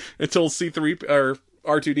 Until C3 or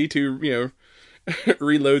R2D2,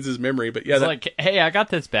 reloads his memory. But yeah, it's hey, I got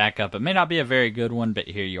this backup. It may not be a very good one, but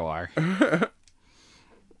here you are.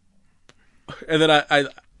 And then I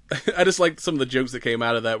just like some of the jokes that came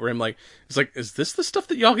out of that, where I'm it's is this the stuff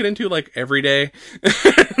that y'all get into every day?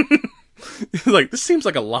 This seems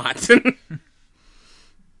like a lot.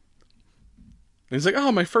 he's like,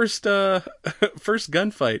 "Oh, my first first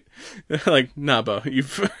gunfight." Like, nah, Bo,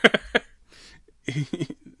 you've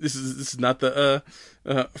this is not the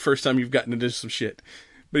first time you've gotten into some shit.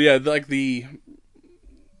 But yeah, like the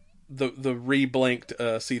re-blanked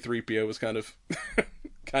C-3PO was kind of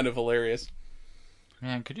kind of hilarious.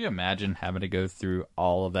 Man, could you imagine having to go through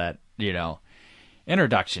all of that,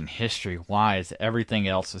 introduction, history, wise, everything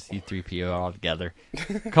else with C-3PO all together?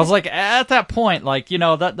 Because, like, at that point, like,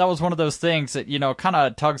 that was one of those things that, kind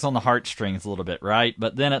of tugs on the heartstrings a little bit, right?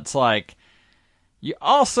 But then it's like, you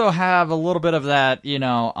also have a little bit of that,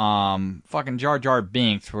 fucking Jar Jar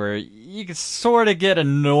Binks, where you can sort of get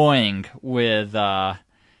annoying with, the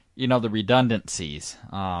redundancies.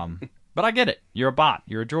 But I get it. You're a bot.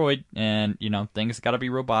 You're a droid. And, things got to be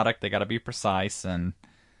robotic. They got to be precise. And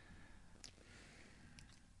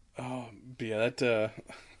oh, yeah, that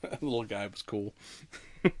little guy was cool.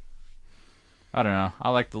 I don't know. I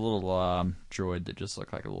like the little droid that just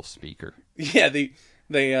looked like a little speaker. Yeah, they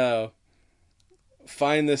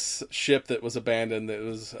find this ship that was abandoned that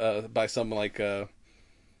was by some, like,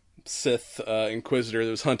 Sith Inquisitor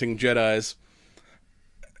that was hunting Jedis.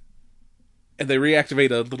 And they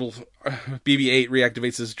reactivate a little BB-8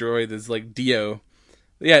 reactivates this droid that's like Dio.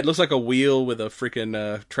 Yeah, it looks like a wheel with a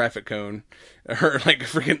freaking traffic cone or like a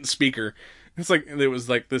freaking speaker. It's like it was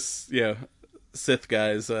like this, Sith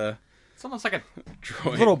guy's. It's almost like a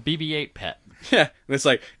droid. Little BB-8 pet. Yeah, and it's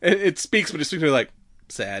like it speaks, but it speaks to me like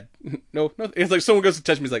sad. No. It's like someone goes to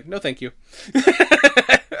touch me, he's like, no, thank you.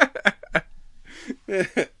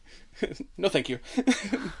 No, thank you.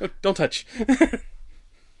 Don't touch.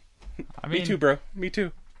 I mean, me too, bro. Me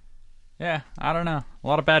too. Yeah, I don't know. A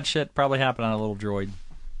lot of bad shit probably happened on a little droid.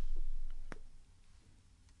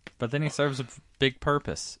 But then he serves a big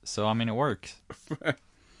purpose. So, I mean, it works.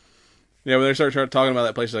 Yeah, when they start talking about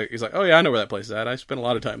that place, he's like, oh yeah, I know where that place is at. I spent a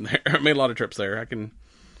lot of time there. I made a lot of trips there. I can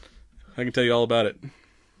tell you all about it.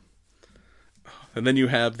 And then you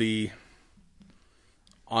have the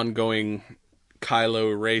ongoing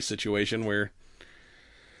Kylo Rey situation where,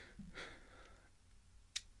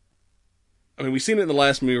 I mean, we've seen it in the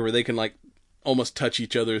last movie where they can, like, almost touch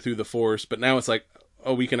each other through the Force, but now it's like,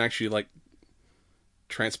 oh, we can actually, like,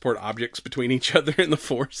 transport objects between each other in the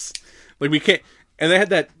Force. Like, we can't... And they had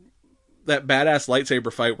that badass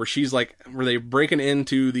lightsaber fight where they breaking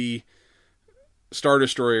into the Star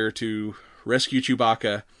Destroyer to rescue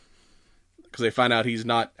Chewbacca, because they find out he's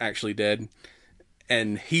not actually dead.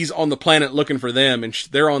 And he's on the planet looking for them, and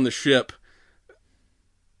they're on the ship,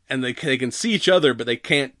 and they can see each other, but they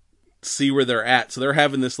can't see where they're at, so they're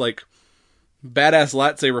having this like badass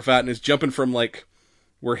lightsaber fight, and it's jumping from like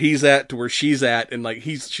where he's at to where she's at, and like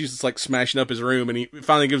she's just like smashing up his room, and he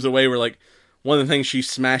finally gives away where like one of the things she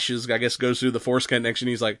smashes, I guess, goes through the Force connection.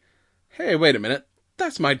 He's like, hey, wait a minute,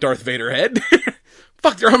 that's my Darth Vader head.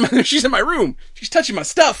 Fuck, she's in my room, she's touching my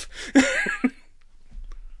stuff.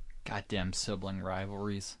 Goddamn sibling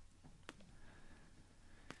rivalries.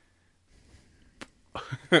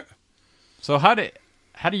 So how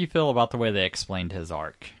do you feel about the way they explained his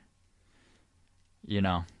arc?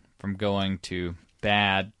 From going to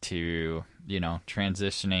bad to,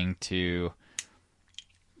 transitioning to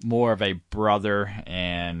more of a brother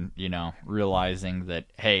and, realizing that,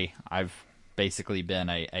 hey, I've basically been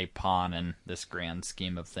a pawn in this grand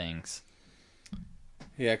scheme of things.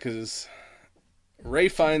 Yeah, because Rey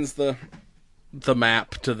finds the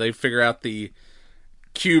map they figure out the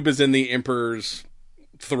cube is in the Emperor's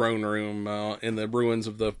throne room in the ruins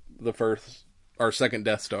of the first or second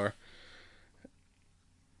Death Star.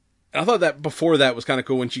 And I thought that before that was kind of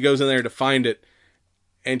cool when she goes in there to find it,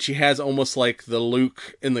 and she has almost like the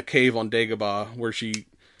Luke in the cave on Dagobah, where she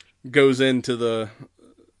goes into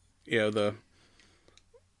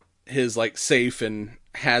his like safe and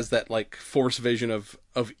has that like Force vision of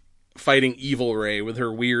fighting evil Rey with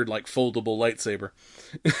her weird like foldable lightsaber.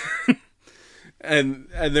 And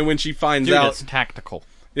then when she finds out, it's tactical.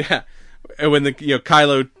 Yeah, and when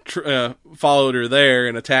Kylo followed her there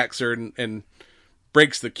and attacks her and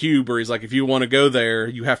breaks the cube, where he's like, if you want to go there,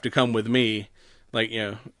 you have to come with me. Like,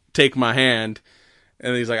 take my hand.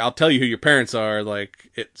 And he's like, I'll tell you who your parents are. Like,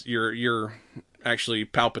 you're actually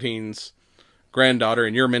Palpatine's granddaughter,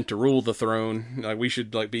 and you're meant to rule the throne. Like, we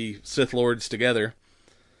should like be Sith Lords together.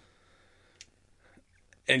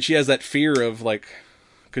 And she has that fear of like,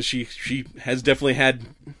 because she has definitely had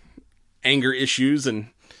anger issues, and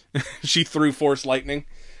she threw Force lightning.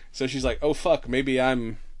 So she's like, oh fuck, maybe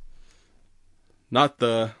I'm not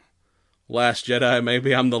the last Jedi,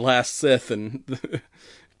 maybe I'm the last Sith, and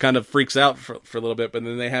kind of freaks out for a little bit. But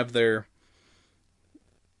then they have their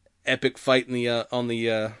epic fight in the on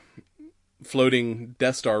the floating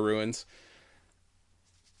Death Star ruins.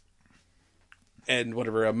 and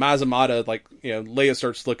whatever, Mazamata, like, Leia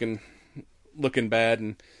starts looking bad,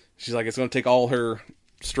 and she's like, it's going to take all her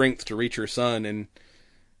strength to reach her son, and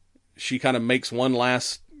she kind of makes one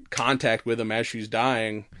last contact with him as she's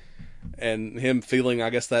dying, and him feeling, I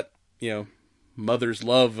guess, that, mother's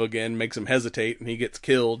love again makes him hesitate, and he gets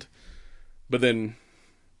killed,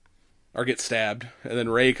 or gets stabbed, and then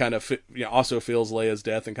Rey kind of also feels Leia's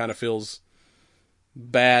death and kind of feels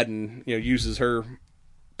bad, and uses her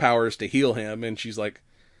powers to heal him, and she's like,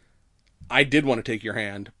 I did want to take your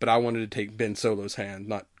hand, but I wanted to take Ben Solo's hand,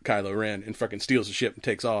 not Kylo Ren, and fucking steals the ship and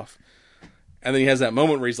takes off. And then he has that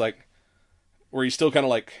moment where he's still kind of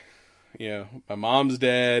like, my mom's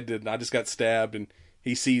dead, and I just got stabbed, and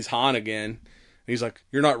he sees Han again, and he's like,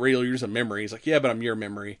 you're not real, you're just a memory. He's like, yeah, but I'm your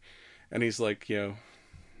memory. And he's like, of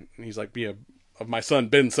my son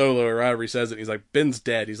Ben Solo, or however he says it, and he's like, Ben's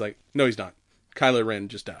dead. He's like, no, he's not. Kylo Ren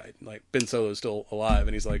just died. Like, Ben Solo's still alive,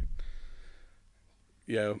 and he's like,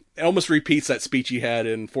 it almost repeats that speech he had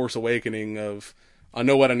in Force Awakening of, I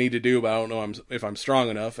know what I need to do, but I don't know if I'm strong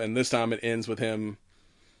enough. And this time it ends with him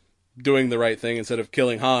doing the right thing. Instead of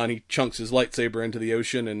killing Han, he chunks his lightsaber into the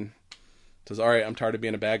ocean and says, all right, I'm tired of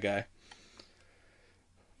being a bad guy.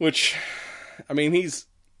 Which, I mean, he's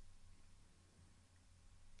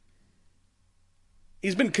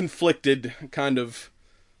been conflicted kind of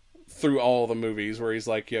through all the movies, where he's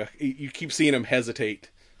like, you keep seeing him hesitate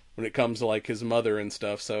when it comes to like his mother and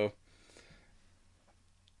stuff. So,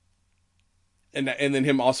 and then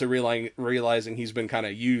him also realizing he's been kind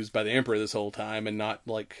of used by the Emperor this whole time, and not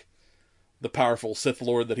like the powerful Sith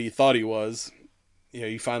Lord that he thought he was.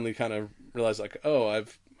 You finally kind of realize like, oh,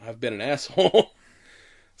 I've been an asshole.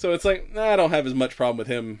 So it's like, I don't have as much problem with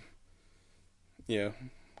him,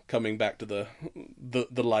 coming back to the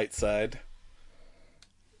light side.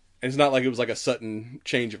 And it's not like it was like a sudden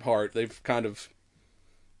change of heart. They've kind of...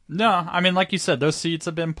 No, I mean, like you said, those seeds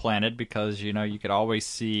have been planted because, you could always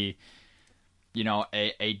see,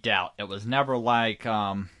 a doubt. It was never like,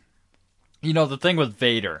 the thing with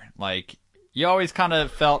Vader. Like, you always kind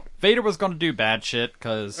of felt Vader was going to do bad shit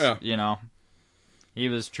because, he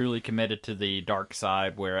was truly committed to the dark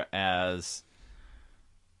side, whereas,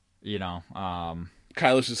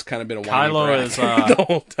 Kylo's just kind of been a whiny Kylo brat is the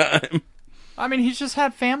whole time. I mean, he's just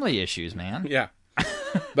had family issues, man. Yeah.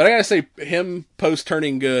 But I gotta say, him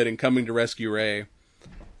post-turning good and coming to rescue Rey,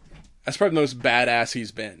 that's probably the most badass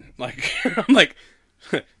he's been. Like, I'm like,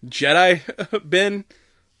 Jedi Ben,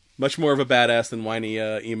 much more of a badass than whiny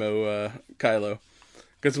emo Kylo.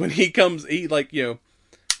 Because when he comes, before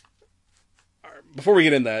we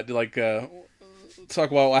get in that, let's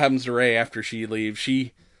talk about what happens to Rey after she leaves.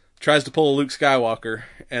 She tries to pull a Luke Skywalker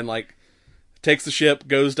and, takes the ship,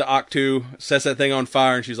 goes to Octu, sets that thing on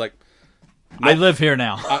fire, and she's like, nope, I live here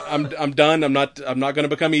now. I'm done. I'm not going to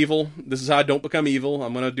become evil. This is how I don't become evil.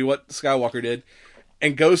 I'm going to do what Skywalker did.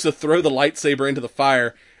 And goes to throw the lightsaber into the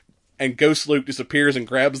fire, and Ghost Luke disappears and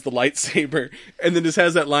grabs the lightsaber, and then just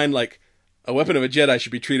has that line like, a weapon of a Jedi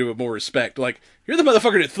should be treated with more respect. Like, you're the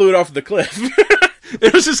motherfucker that threw it off the cliff.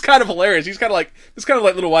 It was just kind of hilarious. He's kind of like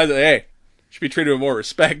little wise, hey, should be treated with more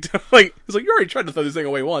respect. It's like, you already tried to throw this thing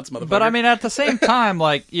away once, motherfucker. But I mean, at the same time,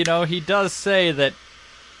 he does say that,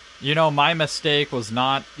 my mistake was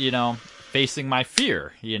not, facing my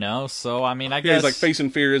fear, So, I mean, I guess... He's like, facing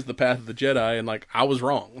fear is the path of the Jedi, and, I was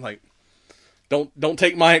wrong. Don't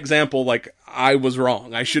take my example, I was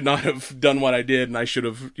wrong. I should not have done what I did, and I should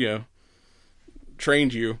have,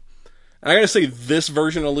 trained you. And I gotta say, this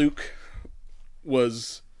version of Luke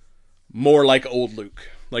was more like old Luke.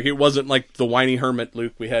 It wasn't like the whiny hermit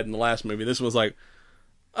Luke we had in the last movie. This was like,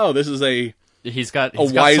 oh, this is he's got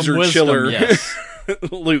wiser, some wisdom, chiller yes.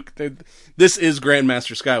 Luke. This is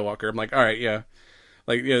Grandmaster Skywalker. I'm like, all right, yeah.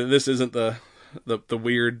 This isn't the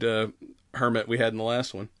weird hermit we had in the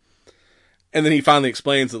last one. And then he finally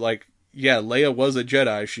explains that, Leia was a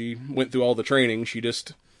Jedi. She went through all the training. She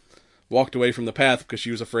just walked away from the path because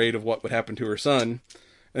she was afraid of what would happen to her son.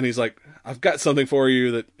 And he's like, I've got something for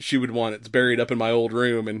you that she would want. It's buried up in my old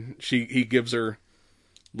room. And he gives her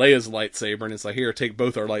Leia's lightsaber. And it's like, here, take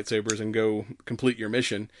both our lightsabers and go complete your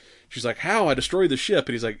mission. She's like, how? I destroyed the ship.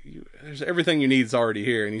 And he's like, there's everything you need is already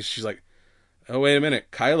here. And she's like, oh, wait a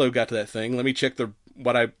minute. Kylo got to that thing. Let me check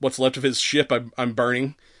what's left of his ship I'm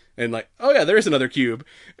burning. And oh yeah, there's another cube.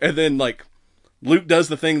 And then Luke does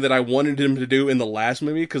the thing that I wanted him to do in the last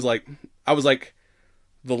movie. Cause I was like,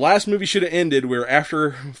 the last movie should have ended where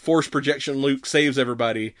after force projection Luke saves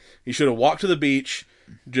everybody, he should have walked to the beach,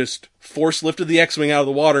 just force lifted the X-Wing out of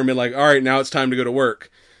the water and been like, alright, now it's time to go to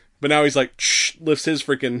work. But now he's like, lifts his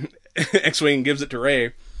freaking X-Wing and gives it to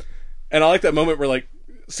Rey. And I like that moment where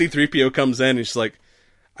C-3PO comes in and she's like,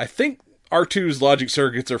 I think R2's logic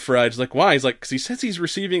circuits are fried. He's like, why? He's like, because he says he's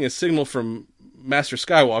receiving a signal from Master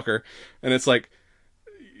Skywalker, and it's like,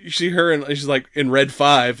 you see her and she's like in Red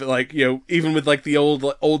 5, like, you know, even with like the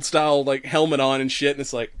old style like helmet on and shit, and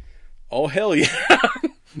it's like, oh hell yeah,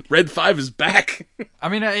 Red 5 is back. I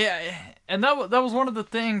mean, and that was one of the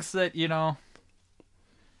things that, you know,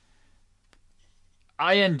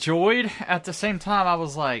 I enjoyed. At the same time, I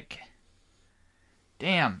was like,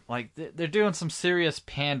 damn, like they're doing some serious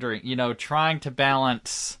pandering, you know, trying to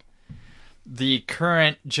balance the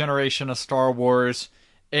current generation of Star Wars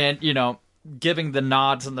and, you know, giving the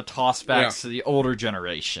nods and the tossbacks to the older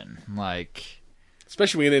generation. Like,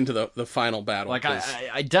 especially when we get into the final battle. Like,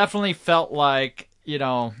 I definitely felt like, you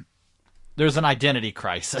know, there's an identity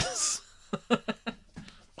crisis. Yeah,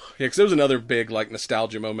 because there was another big, like,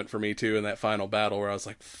 nostalgia moment for me, too, in that final battle where I was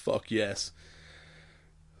like, fuck yes.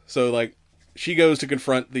 So, like, she goes to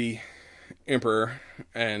confront the Emperor,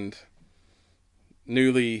 and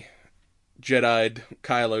newly Jedi'd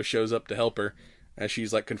Kylo shows up to help her as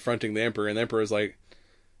she's, like, confronting the Emperor, and the Emperor's like,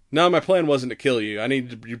 no, my plan wasn't to kill you. I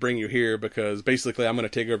need to bring you here because, basically, I'm going to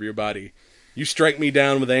take over your body. You strike me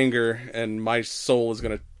down with anger, and my soul is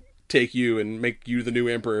going to take you and make you the new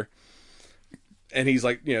Emperor. And he's,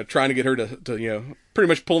 like, you know, trying to get her to, you know, pretty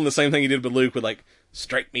much pulling the same thing he did with Luke with, like,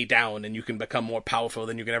 strike me down and you can become more powerful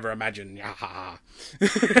than you can ever imagine.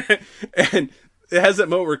 And it has that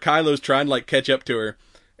moment where Kylo's trying to, like, catch up to her,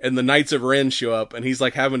 and the Knights of Ren show up, and he's,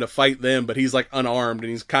 like, having to fight them, but he's, like, unarmed, and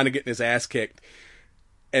he's kind of getting his ass kicked.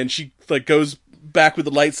 And she, like, goes back with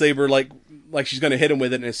the lightsaber, like she's going to hit him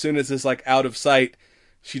with it, and as soon as it's, like, out of sight,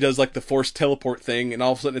 she does, like, the force teleport thing, and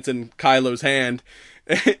all of a sudden it's in Kylo's hand.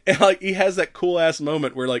 And, like, he has that cool-ass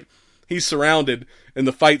moment where, like, he's surrounded, and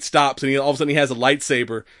the fight stops, and all of a sudden he has a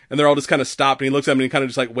lightsaber, and they're all just kind of stopped, and he looks at him, and he kind of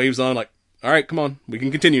just, like, waves on, like, all right, come on, we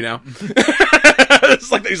can continue now.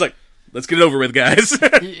 It's like, he's like, let's get it over with, guys.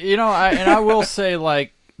 You know, I will say,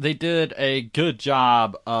 like, they did a good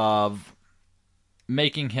job of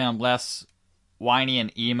making him less whiny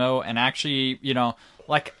and emo, and actually, you know,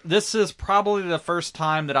 like, this is probably the first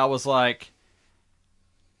time that I was like,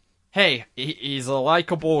 hey, he's a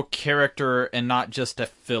likable character and not just a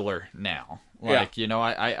filler now. Like, you know,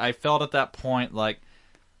 I felt at that point like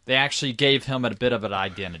they actually gave him a bit of an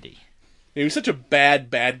identity. He was such a bad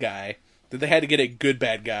guy that they had to get a good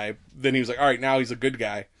bad guy. Then he was like, all right, now he's a good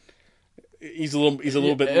guy. He's a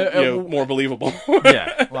little bit, you know, more believable.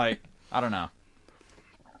 Yeah, like, I don't know.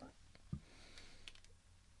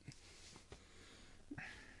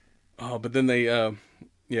 Oh, but then they,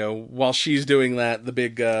 you know, while she's doing that, the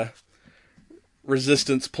big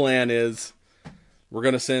resistance plan is we're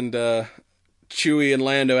going to send Chewie and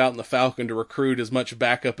Lando out in the Falcon to recruit as much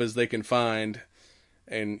backup as they can find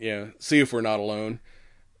and, you know, see if we're not alone.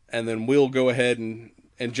 And then we'll go ahead and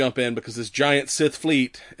jump in because this giant Sith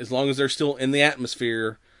fleet, as long as they're still in the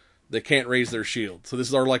atmosphere, they can't raise their shield. So this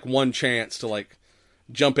is our, like, one chance to, like,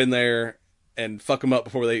 jump in there and fuck them up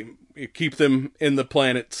before they keep them in the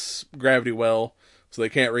planet's gravity well so they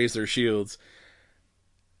can't raise their shields.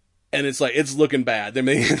 And it's like, it's looking bad. I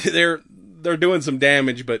mean, they're doing some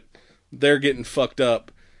damage, but they're getting fucked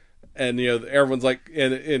up. And, you know, everyone's like,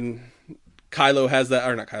 and Kylo has that,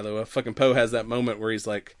 or not Kylo, fucking Poe has that moment where he's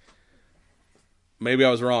like, maybe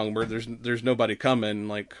I was wrong. There's nobody coming.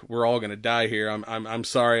 Like, we're all gonna die here. I'm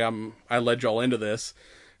sorry. I led y'all into this.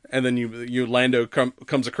 And then you Lando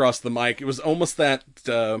comes across the mic. It was almost that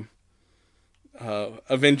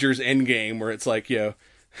Avengers Endgame where it's like, you know,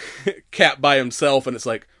 Cap by himself, and it's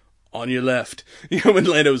like, on your left. You know, when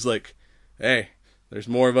Lando's like, hey, there's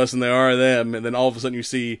more of us than there are of them. And then all of a sudden you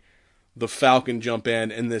see the Falcon jump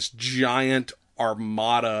in, and this giant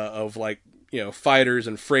armada of, like, you know, fighters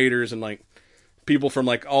and freighters and, like, people from,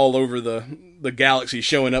 like, all over the galaxy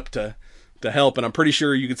showing up to help. And I'm pretty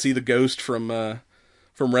sure you could see the Ghost from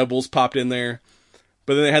Rebels popped in there.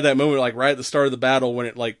 But then they had that moment, like, right at the start of the battle when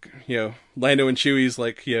it, like, you know, Lando and Chewie's,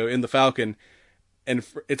 like, you know, in the Falcon. And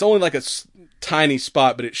it's only, like, a tiny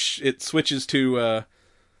spot, but it switches to,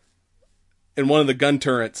 in one of the gun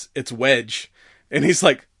turrets, it's Wedge. And he's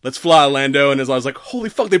like, let's fly, Lando. And I was like, holy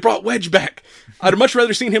fuck, they brought Wedge back. I'd have much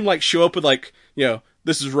rather seen him, like, show up with, like, you know,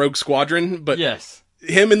 this is Rogue Squadron. But yes,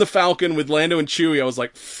 him in the Falcon with Lando and Chewie, I was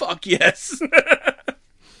like, fuck yes.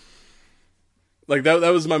 Like, that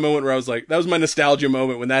was my moment where I was like, that was my nostalgia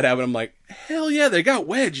moment when that happened. I'm like, hell yeah, they got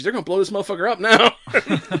Wedge. They're going to blow this motherfucker up now.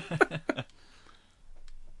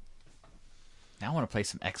 Now I want to play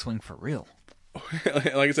some X-Wing for real.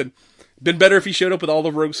 Like I said, been better if he showed up with all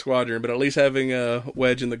the Rogue Squadron, but at least having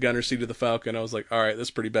Wedge in the gunner seat of the Falcon, I was like, all right,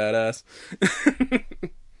 that's pretty badass.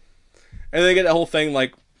 And then they get that whole thing,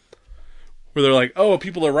 like, where they're like, oh,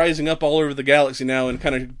 people are rising up all over the galaxy now and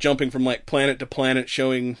kind of jumping from like planet to planet,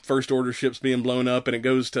 showing First Order ships being blown up, and it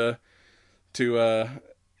goes to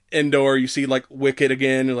Endor. You see like Wicket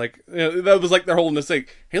again, and like that was like their whole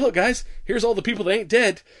mistake. Hey, look, guys, here's all the people that ain't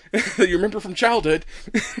dead that you remember from childhood.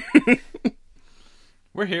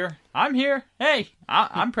 We're here. I'm here. Hey,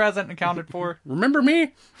 I'm present and accounted for. Remember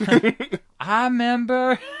me? I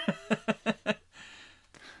remember.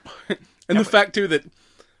 And the fact too that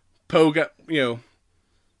Poe got,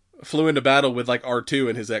 flew into battle with like R2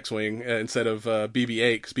 in his X-wing instead of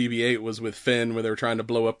BB-8, because BB-8 was with Finn when they were trying to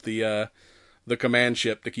blow up the command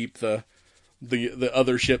ship to keep the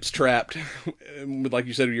other ships trapped. With, like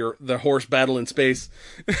you said, the horse battle in space,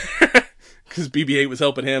 because BB-8 was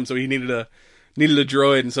helping him, so he needed a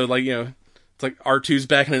droid, and so like it's like R2's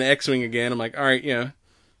back in an X-wing again. I'm like, all right,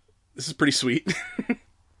 this is pretty sweet.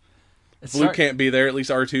 Blue can't be there. At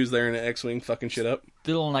least R2's there in an X-wing, fucking shit up.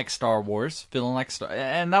 Feeling like Star Wars.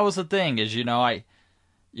 And that was the thing is, I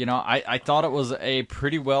thought it was a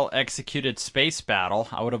pretty well executed space battle.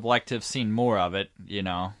 I would have liked to have seen more of it,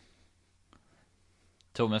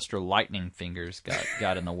 till Mr. Lightning Fingers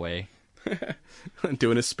got in the way.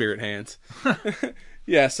 Doing his spirit hands.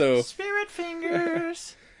 Yeah, so Spirit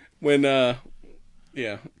Fingers. When Kylo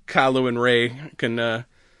and Rey can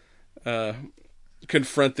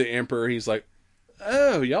confront the Emperor, he's like,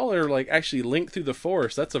 oh, y'all are like actually linked through the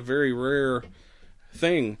Force. That's a very rare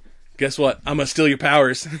thing. Guess what? I'm gonna steal your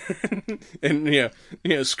powers. And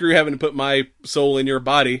screw having to put my soul in your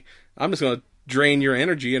body. I'm just gonna drain your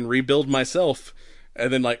energy and rebuild myself.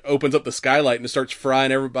 And then like opens up the skylight and starts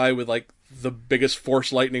frying everybody with like the biggest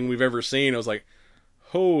Force lightning we've ever seen. I was like,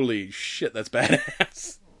 holy shit, that's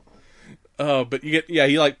badass. But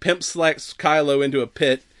he like pimp slacks Kylo into a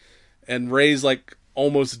pit, and Rey's like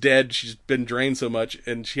almost dead. She's been drained so much,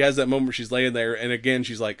 and she has that moment where she's laying there, and again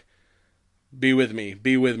she's like, be with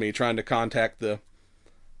me, trying to contact the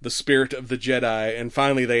spirit of the Jedi. And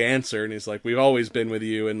finally they answer, and he's like, we've always been with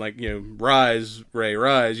you, and like, rise, Rey,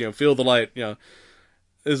 rise, feel the light.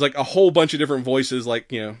 There's like a whole bunch of different voices,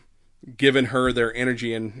 like, giving her their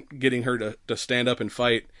energy and getting her to stand up and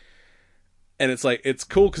fight. And it's like, it's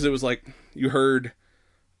cool because it was like, you heard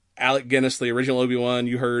Alec Guinness, the original Obi-Wan,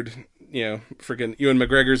 you heard, freaking Ewan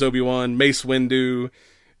McGregor's Obi-Wan, Mace Windu,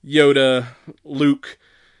 Yoda, Luke,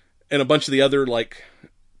 and a bunch of the other, like,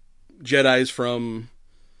 Jedis from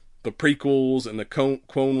the prequels and the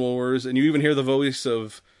Clone Wars, and you even hear the voice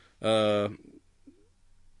of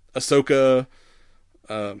Ahsoka,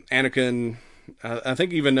 Anakin, I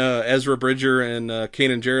think even Ezra Bridger and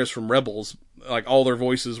Kanan Jarrus from Rebels, like all their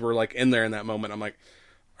voices were like in there in that moment. I'm like,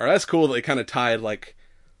 all right, that's cool that they kind of tied like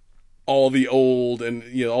all the old and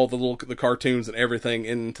all the cartoons and everything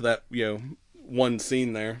into that one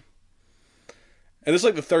scene there. And this is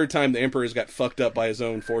like the third time the Emperor's got fucked up by his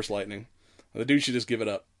own Force lightning. The dude should just give it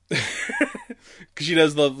up. Because she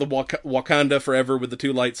does the Wakanda Forever with the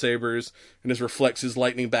two lightsabers and just reflects his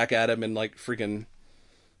lightning back at him and like freaking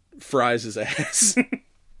fries his ass.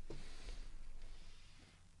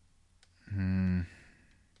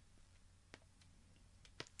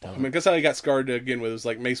 I mean, that's how he got scarred to begin with. It was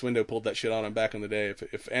like Mace Windu pulled that shit on him back in the day.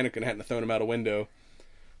 If Anakin hadn't thrown him out a window,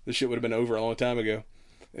 this shit would have been over a long time ago.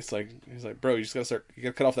 It's like, he's like, bro, you gotta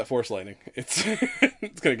cut off that Force lightning. It's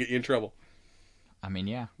it's gonna get you in trouble. I mean,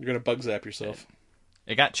 yeah. You're gonna bug zap yourself.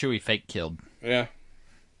 It got Chewie fake killed. Yeah.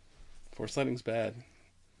 Force lightning's bad.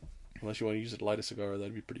 Unless you want to use it to light a cigar,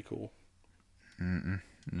 that'd be pretty cool.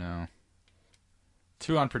 No.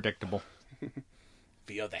 Too unpredictable.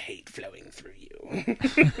 Feel the hate flowing through you.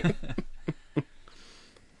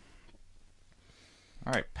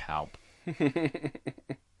 All right, Palp.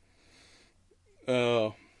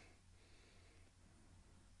 Oh.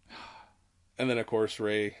 And then, of course,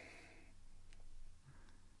 Rey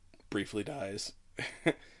briefly dies.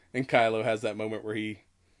 And Kylo has that moment where he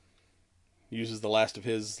uses the last of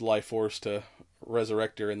his life force to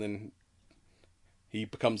resurrect her, and then he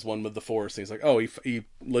becomes one with the Force. And he's like, oh, he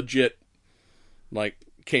legit, like,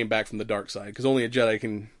 came back from the dark side. Because only a Jedi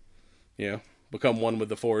can, become one with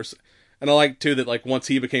the Force. And I like, too, that, like, once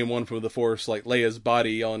he became one with the Force, like, Leia's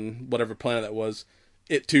body on whatever planet that was,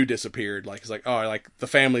 it, too, disappeared. Like, it's like, oh, like, the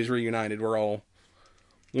family's reunited. We're all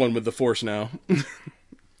one with the Force now.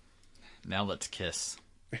 Now let's kiss.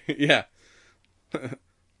 Yeah.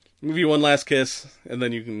 Give you one last kiss, and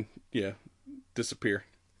then you can, disappear.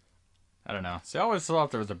 I don't know. See, I always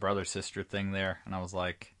thought there was a brother-sister thing there, and I was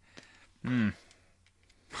like, Hey,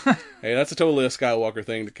 that's a totally a Skywalker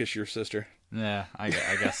thing to kiss your sister. Yeah, I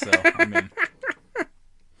guess so. I mean...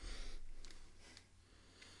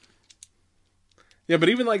 Yeah, but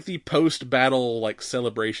even, like, the post-battle, like,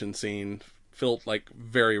 celebration scene felt like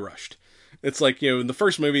very rushed. It's like, in the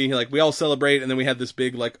first movie, like we all celebrate and then we had this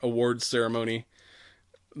big like awards ceremony.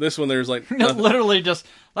 This one there's like literally just,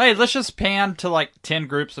 hey, let's just pan to like 10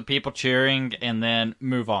 groups of people cheering and then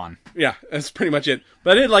move on. Yeah, that's pretty much it.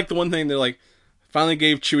 But I did like the one thing, they're like, finally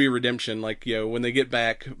gave Chewie redemption. Like, when they get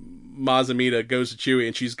back, Maz Amida goes to Chewie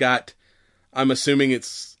and she's got, I'm assuming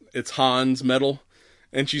it's Han's medal.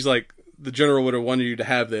 And she's like, the general would have wanted you to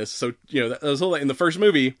have this. So, that was whole, in the first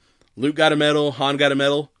movie, Luke got a medal, Han got a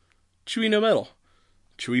medal, Chewie no medal.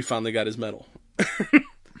 Chewie finally got his medal.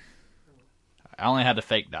 I only had to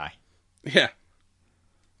fake die. Yeah.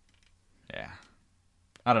 Yeah.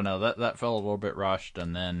 I don't know. That felt a little bit rushed,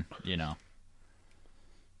 and then,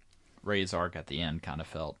 Rey's arc at the end kind of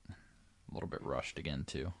felt a little bit rushed again,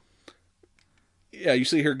 too. Yeah, you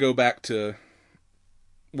see her go back to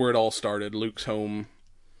where it all started, Luke's home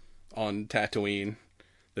on Tatooine.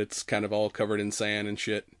 That's kind of all covered in sand and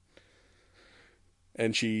shit.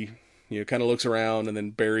 And she, kind of looks around and then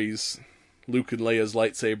buries Luke and Leia's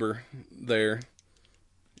lightsaber there.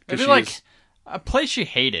 It'd be like a place you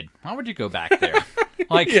hated. Why would you go back there?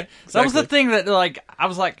 Like, yeah, exactly. That was the thing that, like, I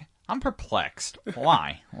was like, I'm perplexed.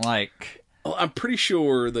 Why? Like... Well, I'm pretty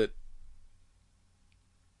sure that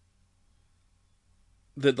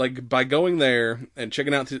like by going there and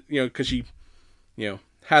checking out, because she,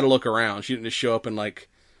 had to look around. She didn't just show up and like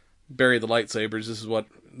bury the lightsabers. This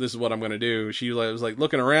is what I'm going to do. She was like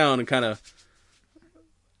looking around and kind of.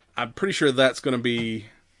 I'm pretty sure that's going to be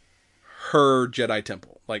her Jedi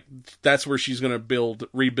temple. Like that's where she's going to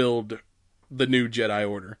rebuild the new Jedi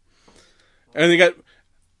Order. And they got.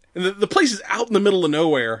 And the place is out in the middle of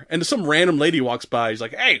nowhere, and some random lady walks by. She's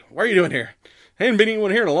like, "Hey, what are you doing here? I haven't been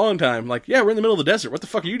anyone here in a long time." Like, yeah, we're in the middle of the desert. What the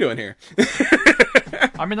fuck are you doing here?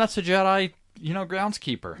 I mean, that's a Jedi,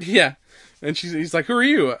 groundskeeper. Yeah. And he's like, "Who are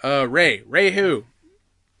you?" Rey. Rey who?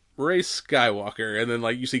 Rey Skywalker. And then,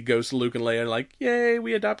 like, you see Ghost Luke and Leia, and like, "Yay,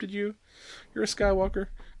 we adopted you. You're a Skywalker."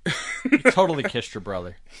 You totally kissed your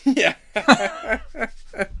brother. Yeah.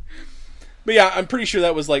 But yeah, I'm pretty sure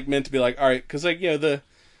that was, like, meant to be like, all right, because, like,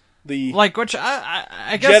 the like, which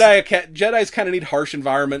I guess Jedi's kind of need harsh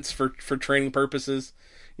environments for training purposes.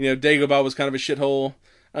 Dagobah was kind of a shithole.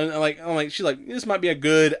 I'm like, she's like, this might be a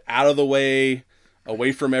good out of the way,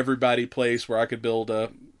 away from everybody place where I could build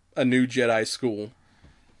a new Jedi school.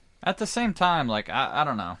 At the same time, like, I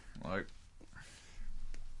don't know, like,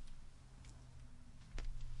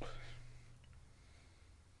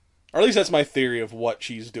 or at least that's my theory of what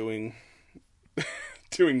she's doing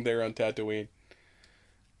there on Tatooine.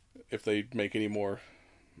 If they make any more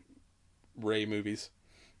Rey movies.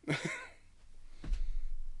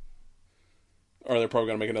 Or they're probably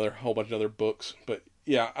going to make a whole bunch of other books. But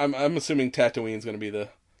yeah, I'm assuming Tatooine's going to be the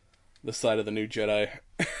site of the new Jedi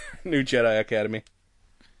Academy.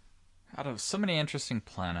 Out of so many interesting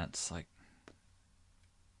planets, like,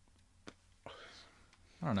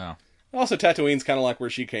 I don't know. Also, Tatooine's kind of like where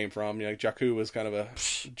she came from. Jakku was kind of a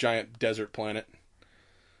giant desert planet.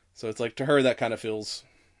 So it's like, to her, that kind of feels,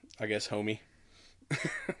 I guess, homey.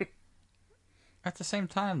 At the same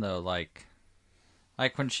time, though, like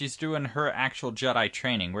when she's doing her actual Jedi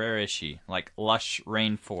training, where is she? Like, lush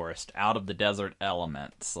rainforest, out of the desert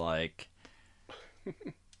elements, like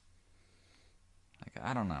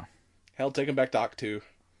I don't know. Hell, take them back to Octu.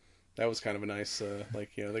 That was kind of a nice,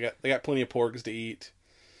 they got plenty of porgs to eat.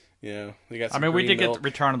 They got. Some we did milk. get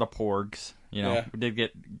Return of the Porgs. Yeah. We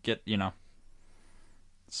did get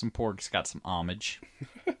some porgs got some homage.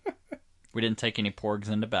 We didn't take any porgs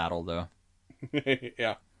into battle, though.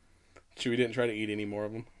 Yeah. Chewie didn't try to eat any more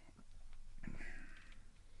of them.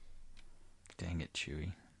 Dang it,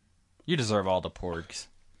 Chewie. You deserve all the porgs.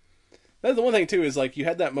 That's the one thing, too, is, like, you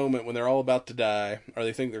had that moment when they're all about to die, or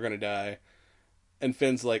they think they're going to die, and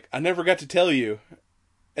Finn's like, "I never got to tell you."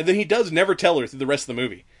 And then he does never tell her through the rest of the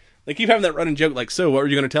movie. They keep having that running joke, like, "So, what were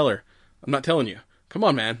you going to tell her?" "I'm not telling you." "Come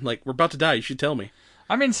on, man. Like, we're about to die. You should tell me."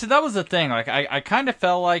 I mean, see, that was the thing. Like, I kind of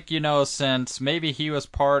felt like, since maybe he was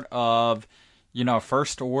part of,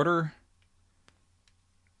 First Order,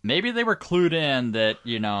 maybe they were clued in that,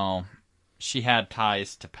 she had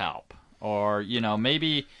ties to Palp. Or,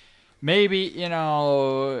 maybe, it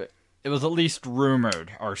was at least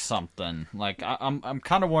rumored or something. Like, I'm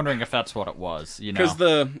kind of wondering if that's what it was, Because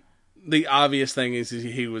the obvious thing is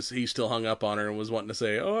he still hung up on her and was wanting to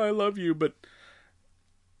say, "Oh, I love you," but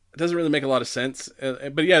it doesn't really make a lot of sense.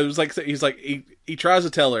 But yeah, it was like, he's like, he tries to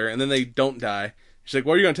tell her, and then they don't die. She's like,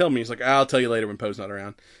 "What are you going to tell me?" He's like, "I'll tell you later when Poe's not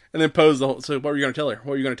around." And then Poe's so what were you going to tell her? What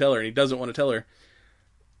were you going to tell her? And he doesn't want to tell her.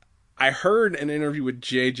 I heard an interview with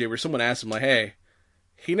JJ where someone asked him, like, "Hey,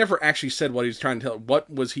 he never actually said what he was trying to tell her.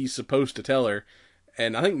 What was he supposed to tell her?"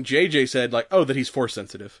 And I think JJ said, like, oh, that he's force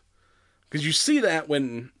sensitive. Because you see that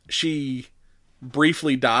when she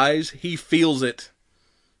briefly dies, he feels it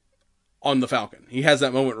on the Falcon. He has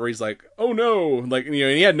that moment where he's like, oh no! Like, and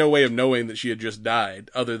he had no way of knowing that she had just died,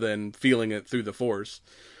 other than feeling it through the Force.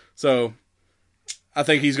 So, I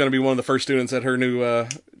think he's going to be one of the first students at her new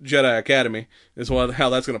Jedi Academy, is how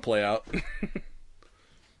that's going to play out.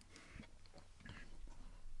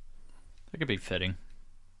 That could be fitting.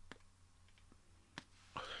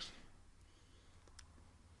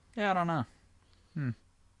 Yeah, I don't know. And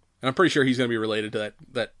I'm pretty sure he's going to be related to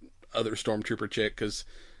that other Stormtrooper chick, because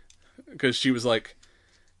she was like,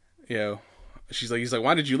 he's like,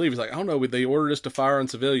 why did you leave? He's like, I don't know, they ordered us to fire on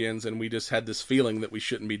civilians, and we just had this feeling that we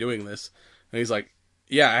shouldn't be doing this. And he's like,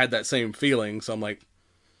 yeah, I had that same feeling. So I'm like,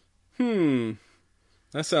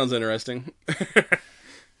 that sounds interesting.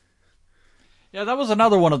 Yeah, that was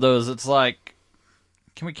another one of those. It's like,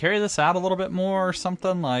 can we carry this out a little bit more or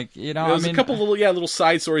something? Like, There's a couple little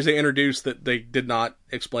side stories they introduced that they did not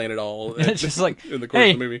explain at all. It's just like, in the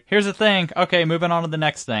course of the movie. Here's the thing. Okay, moving on to the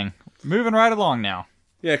next thing. Moving right along now.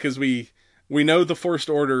 Yeah, because we know the First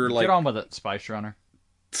Order, like, get on with it, Spice Runner.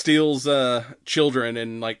 Steals children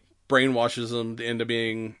and, like, brainwashes them into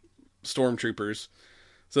being stormtroopers.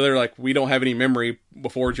 So they're like, we don't have any memory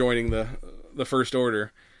before joining the First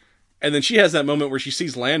Order. And then she has that moment where she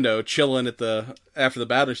sees Lando chilling after the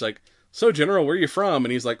battle. She's like, so General, where are you from?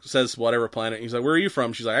 And he's like, says whatever planet. He's like, where are you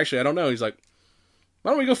from? She's like, actually, I don't know. He's like, why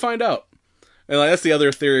don't we go find out? And like, that's the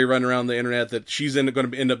other theory running around the internet, that she's going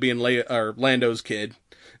to end up being Lando's kid.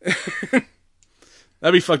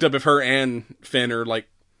 That'd be fucked up if her and Finn are like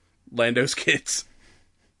Lando's kids.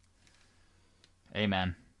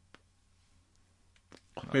 Amen.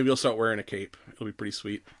 Maybe he'll start wearing a cape. It'll be pretty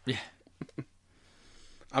sweet. Yeah.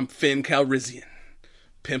 I'm Finn Calrissian,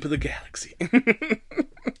 pimp of the galaxy. I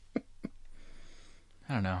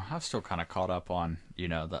don't know. I'm still kind of caught up on,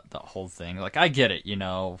 the whole thing. Like, I get it,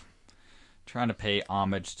 trying to pay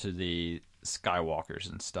homage to the Skywalkers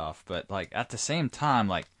and stuff. But, like, at the same time,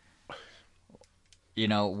 like,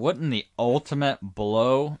 wouldn't the ultimate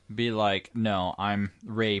blow be like, no, I'm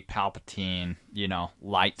Rey Palpatine,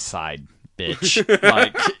 light side bitch.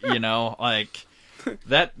 Like, like...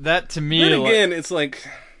 That to me... Then again, it's like,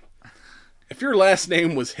 if your last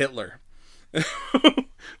name was Hitler,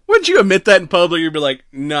 wouldn't you admit that in public? You'd be like,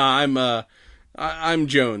 nah, I'm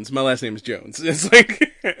Jones. My last name is Jones. It's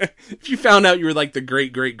like, if you found out you were like the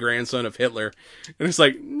great-great-grandson of Hitler, and it's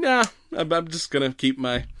like, nah, I'm just gonna keep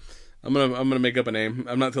my... I'm gonna make up a name.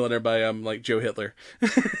 I'm not telling everybody I'm like Joe Hitler.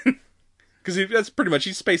 Because that's pretty much,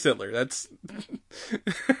 he's Space Hitler. That's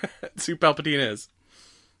who Palpatine is.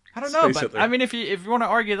 I don't know, but I mean, if you want to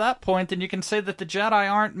argue that point, then you can say that the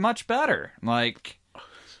Jedi aren't much better. Like,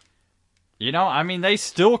 I mean, they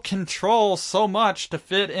still control so much to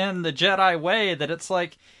fit in the Jedi way that it's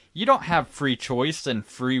like, you don't have free choice and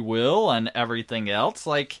free will and everything else.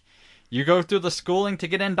 Like, you go through the schooling to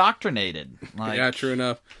get indoctrinated. Like, yeah, true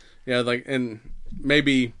enough. Yeah, like, and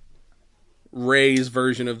maybe Rey's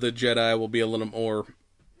version of the Jedi will be a little more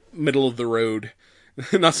middle of the road.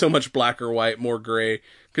 Not so much black or white, more gray.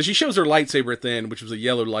 Because she shows her lightsaber at the end, which was a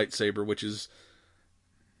yellow lightsaber, which is,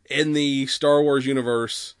 in the Star Wars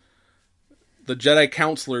universe, the Jedi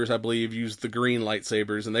counselors, I believe, used the green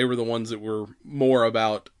lightsabers, and they were the ones that were more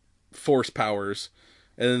about force powers.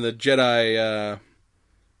 And then the Jedi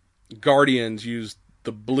Guardians used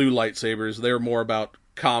the blue lightsabers. They were more about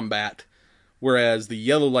combat. Whereas the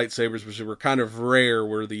yellow lightsabers, which were kind of rare,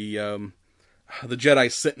 were the Jedi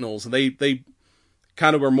Sentinels. And they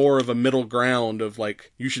kind of were more of a middle ground of,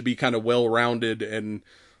 like, you should be kind of well-rounded and,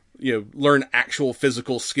 learn actual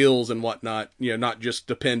physical skills and whatnot, not just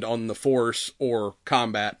depend on the Force or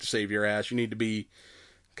combat to save your ass. You need to be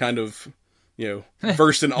kind of,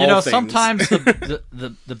 versed in all things. Sometimes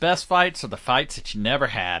the best fights are the fights that you never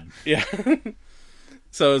had. Yeah.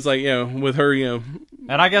 So it's like, with her, And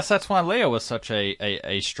I guess that's why Leia was such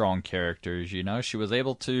a strong character, she was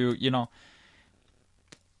able to,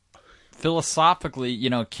 philosophically,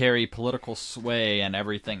 carry political sway and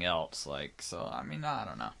everything else. Like, so, I mean, I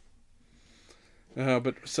don't know.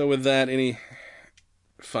 But so with that, any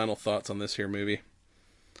final thoughts on this here movie?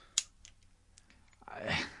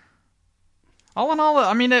 All in all,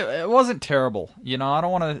 I mean, it wasn't terrible. I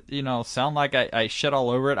don't want to, sound like I shit all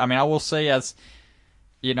over it. I mean, I will say, as,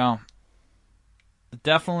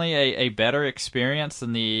 definitely a better experience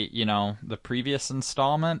than the previous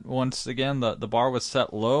installment. Once again, the bar was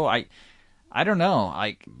set low. I don't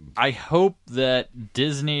know. I hope that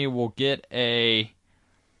Disney will get a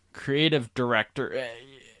creative director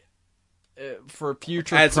for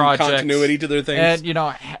future add projects. Some continuity to their things.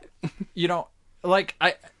 And like,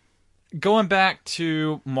 going back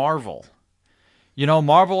to Marvel, you know,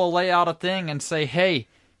 Marvel will lay out a thing and say, hey,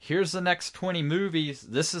 here's the next 20 movies,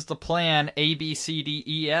 this is the plan, A, B, C, D,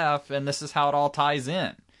 E, F, and this is how it all ties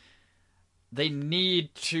in. They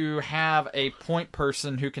need to have a point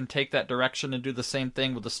person who can take that direction and do the same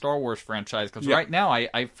thing with the Star Wars franchise. Because right now,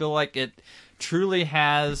 I feel like it truly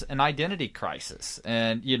has an identity crisis.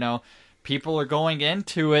 And, you know, people are going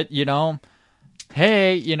into it, you know,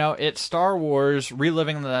 hey, you know, it's Star Wars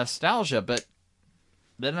reliving the nostalgia. But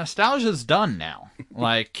the nostalgia's done now.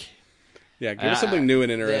 Like, yeah, give us something new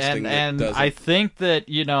and interesting. And I think that,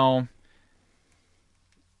 you know,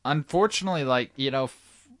 unfortunately, like, you know,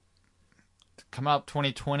 come out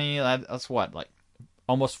 2020, that's what, like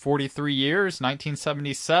almost 43 years,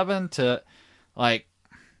 1977 to, like,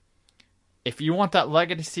 if you want that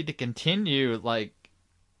legacy to continue, like,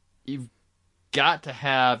 you've got to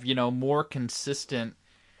have, you know, more consistent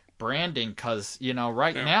branding, because, you know,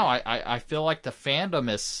 right now I feel like the fandom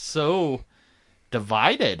is so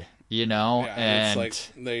divided, you know, and it's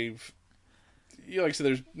like they've, like I said,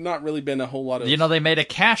 there's not really been a whole lot of, you know, they made a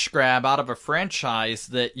cash grab out of a franchise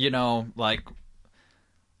that, you know, like,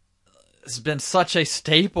 it's been such a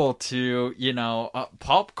staple to, you know,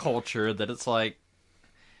 pop culture that it's like,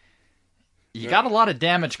 you got a lot of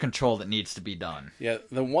damage control that needs to be done. Yeah,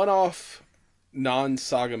 the one-off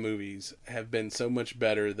non-saga movies have been so much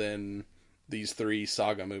better than these 3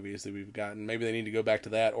 saga movies that we've gotten. Maybe they need to go back to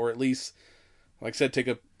that, or at least, like I said,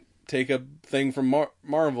 take a thing from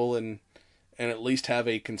Marvel and at least have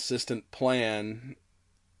a consistent plan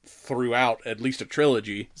throughout at least a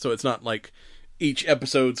trilogy, so it's not like each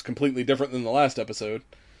episode's completely different than the last episode.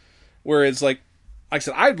 Whereas, like I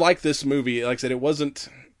said, I like this movie. Like I said, it wasn't,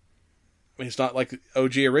 I mean, it's not like the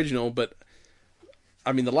OG original, but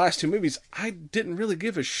I mean, the last 2 movies, I didn't really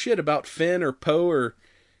give a shit about Finn or Poe or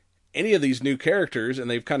any of these new characters, and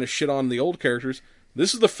they've kind of shit on the old characters.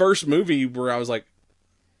 This is the first movie where I was like,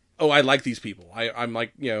 oh, I like these people. I'm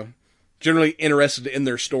like, you know, generally interested in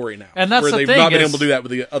their story now. And that's where the they've thing, not been able to do that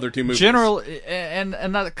with the other 2 movies. And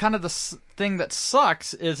that kind of the thing that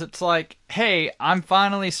sucks is it's like, hey, I'm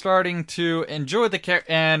finally starting to enjoy the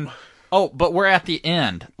character, and oh, but we're at the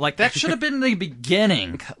end. Like, that should have been the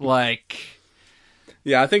beginning. Like,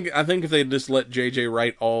 yeah, I think if they just let JJ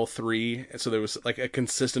write all 3, so there was like a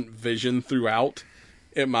consistent vision throughout,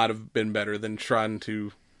 it might have been better than trying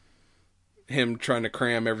to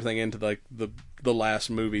cram everything into like the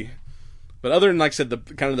last movie. But other than, like I said, the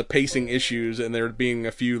kind of the pacing issues and there being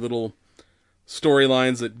a few little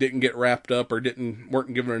storylines that didn't get wrapped up or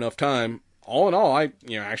weren't given enough time, all in all, I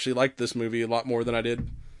actually liked this movie a lot more than I did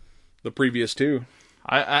the previous 2.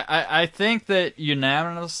 I think that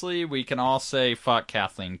unanimously we can all say fuck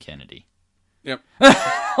Kathleen Kennedy. Yep.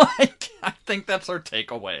 Like, I think that's our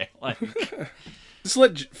takeaway. Like, just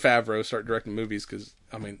let Favreau start directing movies, because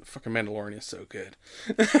I mean, fucking Mandalorian is so good.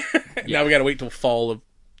 Now we gotta wait till fall of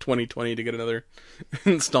 2020 to get another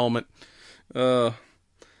installment. But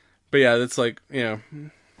yeah, it's like, you know,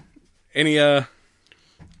 any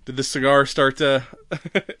did the cigar start to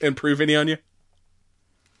improve any on you?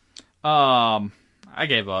 I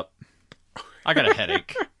gave up. I got a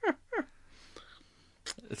headache.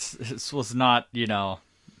 This was not, you know.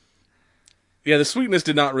 Yeah, the sweetness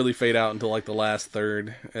did not really fade out until like the last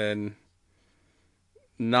third, and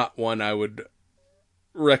not one I would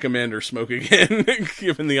recommend or smoke again,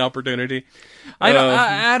 given the opportunity. I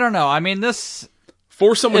don't know. I mean, this,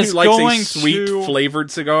 for someone who likes a sweet to,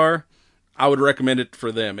 flavored cigar, I would recommend it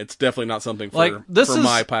for them. It's definitely not something for, like, for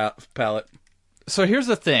my palate. So here's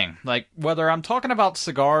the thing, like, whether I'm talking about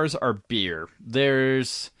cigars or beer,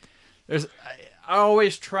 there's I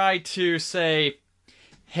always try to say,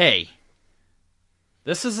 hey,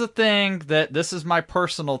 this is a thing that this is my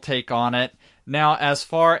personal take on it. Now, as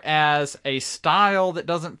far as a style that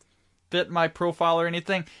doesn't fit my profile or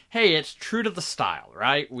anything, hey, it's true to the style,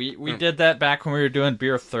 right? We did that back when we were doing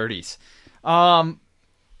Beer 30s.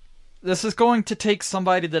 This is going to take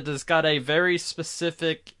somebody that has got a very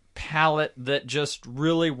specific palate that just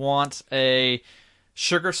really wants a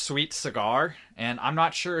sugar sweet cigar, and I'm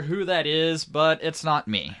not sure who that is, but it's not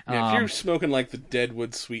me. Yeah, if you're smoking like the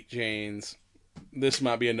Deadwood Sweet Janes, this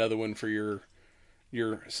might be another one for your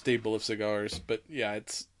staple of cigars. But yeah,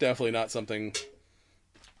 it's definitely not something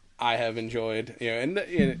I have enjoyed. You know,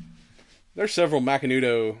 and there's several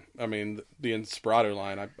Macanudo. I mean, the Inspirato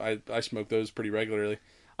line. I smoke those pretty regularly.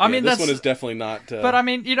 I mean, this one is definitely not. But I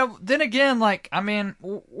mean, you know, then again, like, I mean,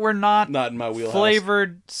 we're not in my wheelhouse.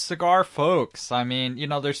 Flavored cigar folks. I mean, you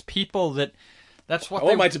know, there's people that's what. I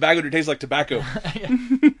want my tobacco to taste like tobacco.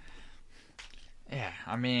 Yeah,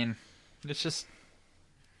 I mean, it's just,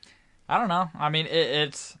 I don't know. I mean,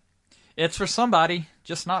 it's for somebody,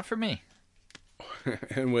 just not for me.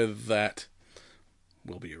 And with that,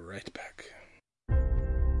 we'll be right back.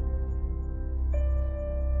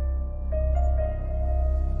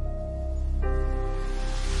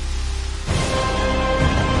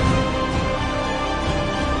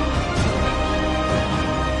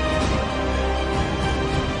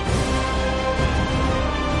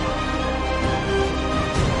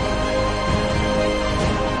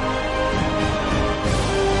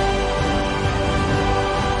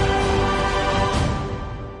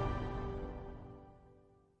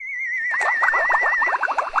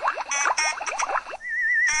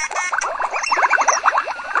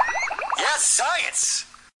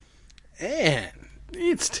 And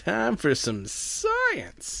it's time for some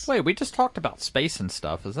science. Wait, we just talked about space and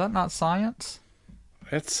stuff. Is that not science?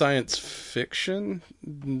 That's science fiction.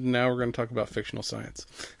 Now we're going to talk about fictional science.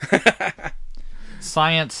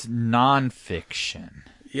 Science nonfiction.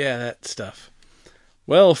 Yeah, that stuff.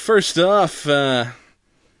 Well, first off, like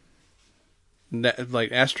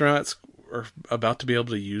astronauts are about to be able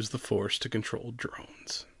to use the Force to control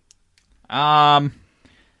drones.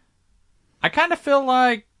 I kind of feel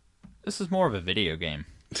like this is more of a video game.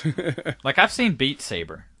 Like, I've seen Beat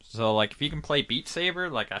Saber. So, like, if you can play Beat Saber,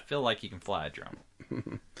 like, I feel like you can fly a drone.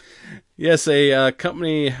 Yes, a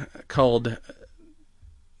company called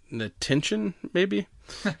Natention, maybe?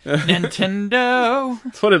 Nintendo!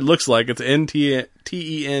 That's what it looks like. It's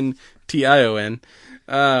Tention.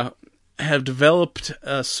 Have developed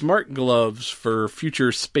smart gloves for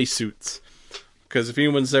future spacesuits. Because if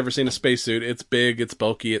anyone's ever seen a spacesuit, it's big, it's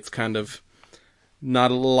bulky, it's kind of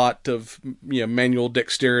not a lot of manual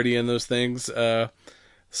dexterity in those things.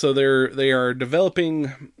 So they are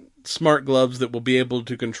developing smart gloves that will be able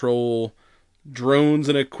to control drones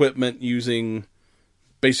and equipment using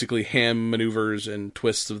basically hand maneuvers and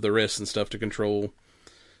twists of the wrists and stuff to control,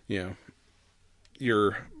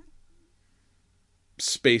 your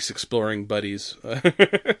space exploring buddies.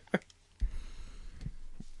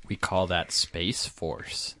 We call that Space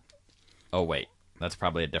Force. Oh, wait. That's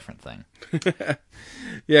probably a different thing.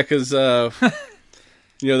 Yeah, because, NASA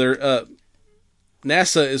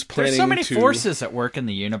is planning to... There's so many forces at work in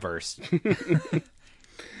the universe.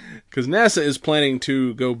 Because NASA is planning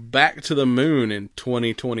to go back to the moon in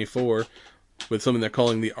 2024 with something they're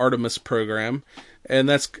calling the Artemis program. And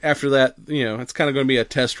that's after that, it's kind of going to be a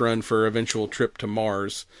test run for eventual trip to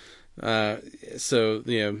Mars.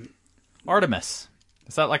 Artemis.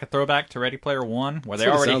 Is that like a throwback to Ready Player One, where they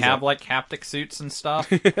That's what it already sounds have like haptic suits and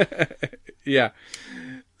stuff? Yeah.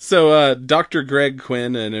 So Dr. Greg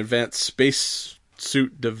Quinn, an advanced space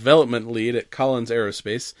suit development lead at Collins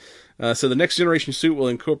Aerospace, so the next generation suit will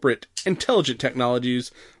incorporate intelligent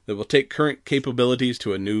technologies that will take current capabilities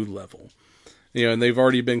to a new level. And they've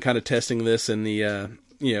already been kind of testing this in the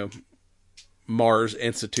Mars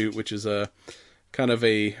Institute, which is a kind of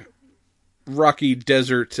a rocky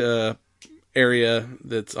desert area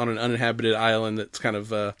that's on an uninhabited island that's kind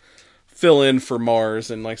of fill in for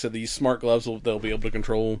Mars. And like I said, these smart gloves they'll be able to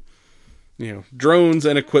control drones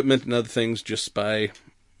and equipment and other things just by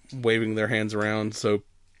waving their hands around, so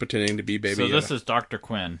pretending to be Baby So Yoda. this is Dr.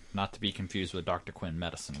 Quinn, not to be confused with Dr. Quinn,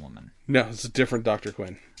 Medicine Woman. No, it's a different Dr.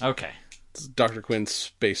 Quinn. Okay. It's Dr. Quinn's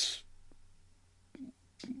space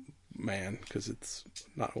man, because it's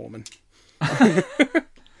not a woman.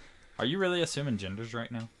 Are you really assuming genders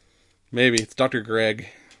right now? Maybe. It's Dr. Greg.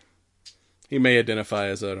 He may identify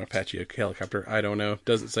as an Apache helicopter. I don't know.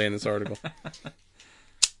 Doesn't say in this article.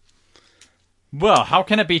 Well, how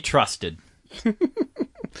can it be trusted?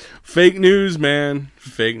 Fake news, man.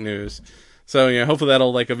 Fake news. So, hopefully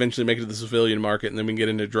that'll eventually make it to the civilian market, and then we can get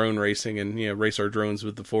into drone racing and, race our drones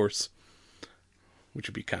with the Force. Which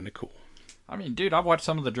would be kind of cool. I mean, dude, I've watched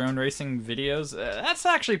some of the drone racing videos. That's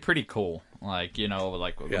actually pretty cool.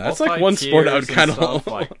 That's like one sport I would kind of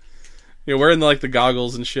wearing the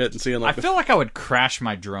goggles and shit and seeing I feel like I would crash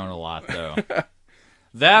my drone a lot though.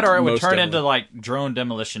 That or it would turn into drone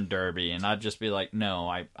demolition derby, and I'd just be like, no,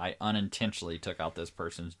 I unintentionally took out this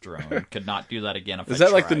person's drone. Could not do that again if I tried.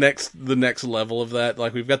 Is that the next level of that?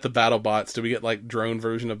 Like, we've got the battle bots. Do we get drone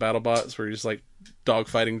version of battle bots where you're just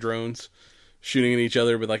dogfighting drones, shooting at each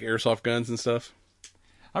other with airsoft guns and stuff?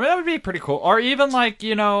 I mean, that would be pretty cool. Or even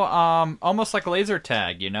almost like laser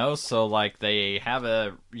tag, so they have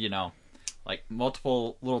a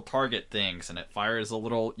multiple little target things, and it fires a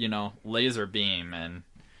little laser beam. And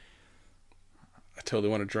I totally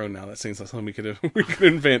want a drone now. That seems like something we could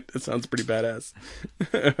invent. It sounds pretty badass.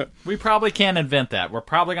 We probably can't invent that. We're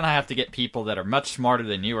probably gonna have to get people that are much smarter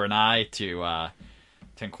than you and I to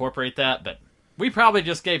incorporate that, but We probably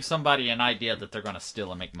just gave somebody an idea that they're going to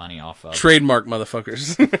steal and make money off of. Trademark,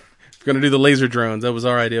 motherfuckers. We're going to do the laser drones. That was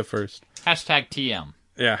our idea first. Hashtag TM.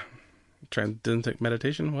 Yeah. Transcendental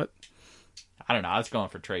meditation? What? I don't know. I was going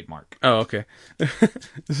for trademark. Oh, okay.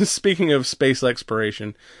 Speaking of space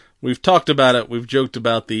exploration, we've talked about it. We've joked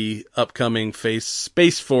about the upcoming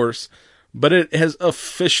Space Force, but it has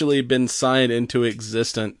officially been signed into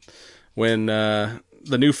existence when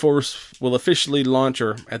the new force will officially launch,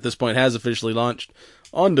 or at this point has officially launched,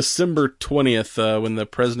 on December 20th, when the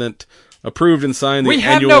president approved and signed the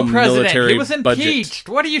annual military budget. He was impeached.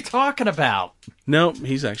 What are you talking about? No,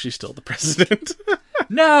 he's actually still the president.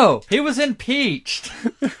 No, he was impeached.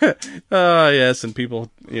 Yes, and people,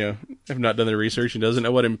 have not done their research and doesn't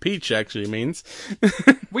know what impeach actually means.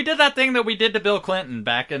 We did that thing that we did to Bill Clinton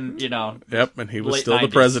back in, Yep, and he was late still 90s. the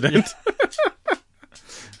president.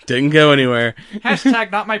 Didn't go anywhere.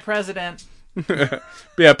 Hashtag not my president. But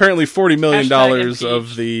yeah, apparently $40 million Hashtag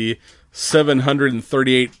of the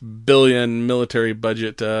 $738 billion military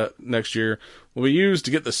budget next year will be used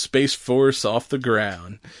to get the Space Force off the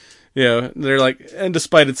ground. They're like, and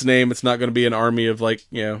despite its name, it's not going to be an army of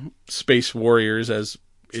space warriors as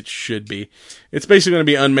it should be. It's basically going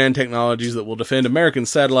to be unmanned technologies that will defend American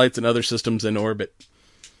satellites and other systems in orbit.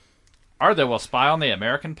 Or they will spy on the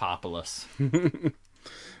American populace.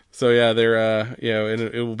 So yeah, they're and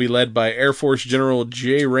it will be led by Air Force General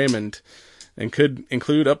Jay Raymond, and could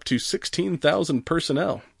include up to 16,000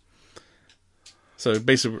 personnel. So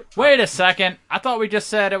basically, wait a second. I thought we just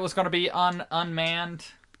said it was going to be unmanned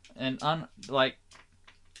and it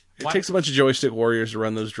takes a bunch of joystick warriors to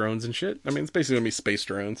run those drones and shit. I mean, it's basically going to be space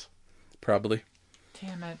drones, probably.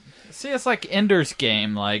 Damn it! See, it's like Ender's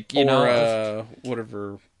Game,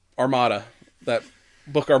 whatever, Armada, that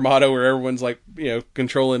book Armada, where everyone's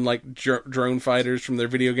controlling drone fighters from their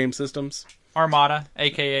video game systems. Armada,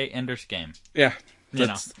 aka Ender's Game. Yeah,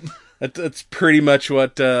 that's pretty much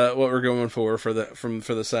what we're going for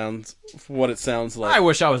the sounds, what it sounds like. I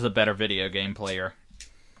wish I was a better video game player.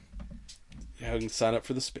 Yeah, you can sign up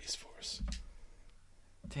for the Space Force.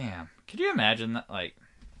 Damn, could you imagine that?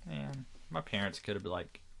 Man, my parents could have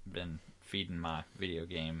been feeding my video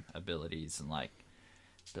game abilities and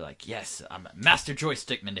be like, yes, I'm a master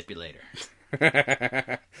joystick manipulator.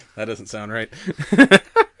 That doesn't sound right.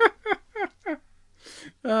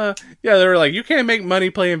 Yeah, they were like, you can't make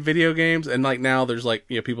money playing video games, and now there's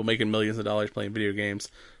people making millions of dollars playing video games.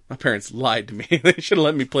 My parents lied to me. They should have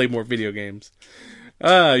let me play more video games.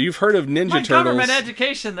 You've heard of Ninja Turtles. My government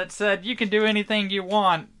education that said you can do anything you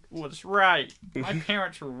want was right. My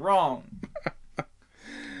parents were wrong.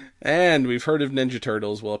 And we've heard of Ninja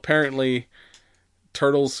Turtles. Well, apparently,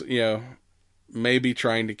 turtles, may be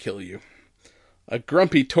trying to kill you. A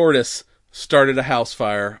grumpy tortoise started a house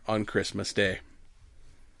fire on Christmas Day.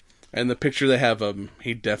 And the picture they have of him,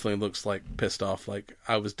 he definitely looks pissed off.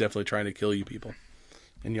 I was definitely trying to kill you people.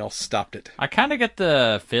 And y'all stopped it. I kind of get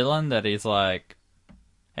the feeling that he's like,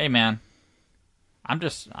 hey man, I'm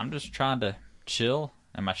just trying to chill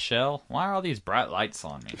in my shell. Why are all these bright lights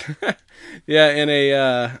on me? Yeah, in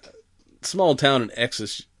a small town in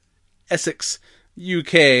Essex,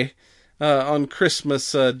 UK, on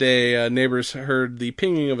Christmas Day, neighbors heard the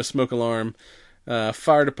pinging of a smoke alarm.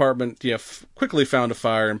 Fire department quickly found a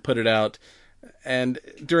fire and put it out. And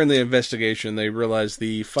during the investigation, they realized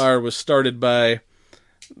the fire was started by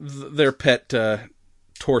their pet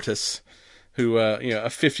tortoise, who a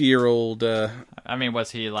 50-year-old.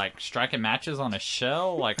 Was he striking matches on a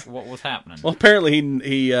shell? What was happening? Well, apparently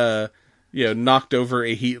he knocked over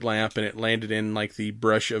a heat lamp and it landed in the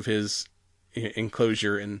brush of his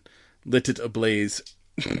enclosure and lit it ablaze.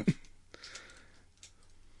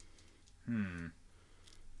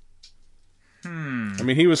 I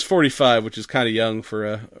mean, he was 45, which is kind of young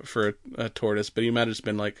for a tortoise, but he might have just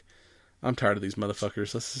been like, I'm tired of these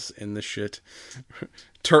motherfuckers. Let's just end this shit.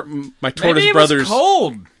 My tortoise brothers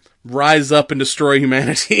rise up and destroy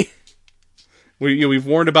humanity. We've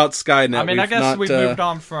warned about Skynet. I mean, I guess we've moved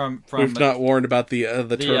on from. We've not warned about the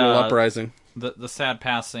turtle uprising. The sad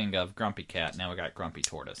passing of Grumpy Cat. Now we got Grumpy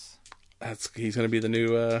Tortoise. He's going to be the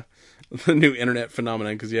new internet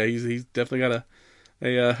phenomenon, because he's definitely got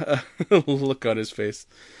a look on his face.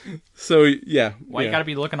 So yeah, why you got to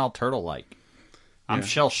be looking all turtle like? I'm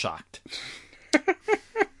shell shocked.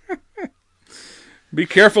 Be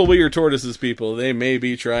careful with your tortoises, people. They may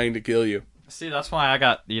be trying to kill you. See, that's why I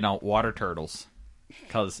got water turtles,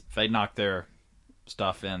 because if they knock their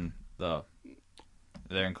stuff in their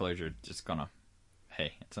enclosure, just gonna,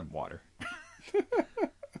 hey, it's in water.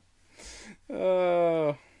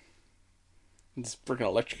 Just freaking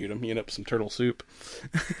electrocute them. You end up with some turtle soup.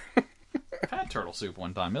 had turtle soup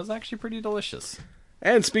one time. It was actually pretty delicious.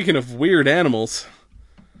 And speaking of weird animals,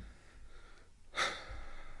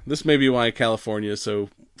 this may be why California is so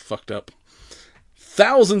fucked up.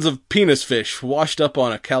 Thousands of penis fish washed up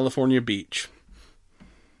on a California beach.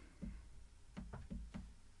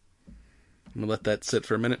 I'm going to let that sit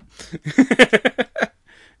for a minute.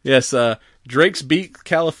 Yes, Drake's Beak,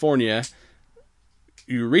 California.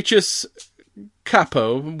 Eurychus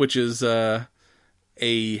capo, which is a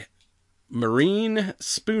marine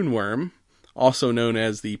spoonworm, also known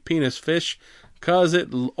as the penis fish,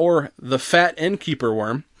 or the fat innkeeper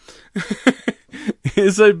worm,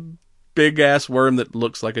 is a big-ass worm that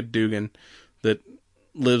looks like a Dugan that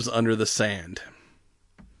lives under the sand.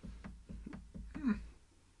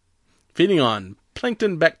 Feeding on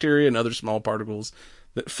plankton, bacteria, and other small particles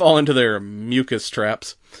that fall into their mucus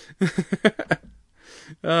traps.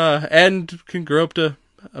 And can grow up to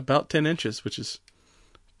about 10 inches, which is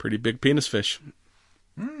pretty big penis fish.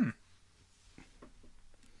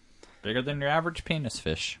 Bigger than your average penis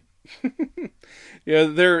fish. Yeah,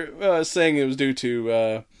 they're saying it was due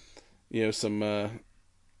to some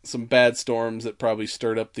bad storms that probably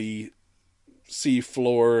stirred up the sea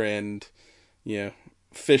floor and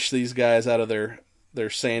fished these guys out of their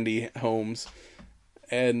sandy homes,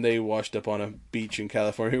 and they washed up on a beach in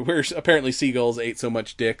California where apparently seagulls ate so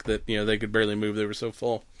much dick that they could barely move. They were so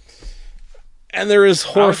full. And there is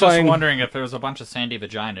horrifying. I was just wondering if there was a bunch of sandy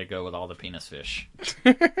vagina to go with all the penis fish.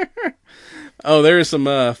 Oh, there are some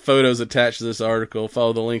photos attached to this article.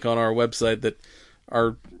 Follow the link on our website that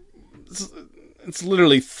are. It's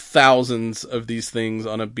literally thousands of these things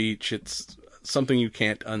on a beach. It's something you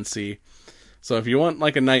can't unsee. So if you want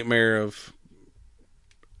like a nightmare of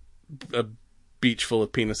a beach full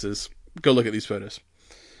of penises, go look at these photos.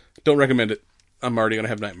 Don't recommend it. I'm already going to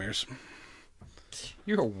have nightmares.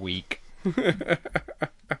 You're weak.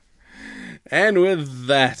 And with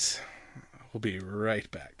that, we'll be right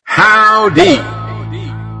back. Howdy!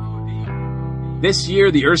 This year,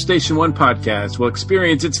 the Earth Station 1 podcast will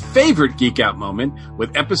experience its favorite Geek Out moment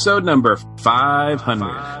with episode number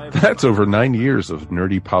 500. That's over 9 years of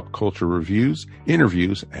nerdy pop culture reviews,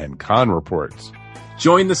 interviews, and con reports.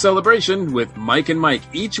 Join the celebration with Mike and Mike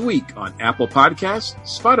each week on Apple Podcasts,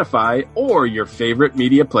 Spotify, or your favorite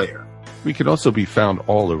media player. We can also be found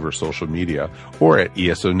all over social media or at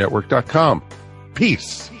esonetwork.com.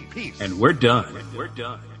 Peace. And we're done.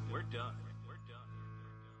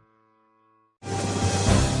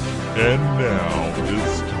 And now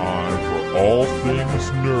it's time for all things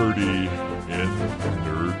nerdy in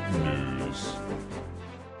Nerd News.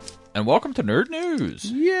 And welcome to Nerd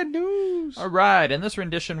News. Yeah, news. All right, in this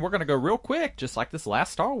rendition, we're going to go real quick, just like this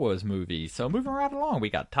last Star Wars movie. So moving right along, we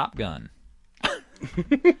got Top Gun.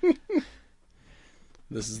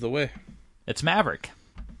 This is the way. It's Maverick.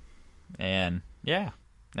 And, yeah,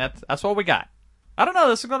 that's what we got. I don't know,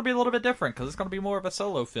 this is going to be a little bit different, because it's going to be more of a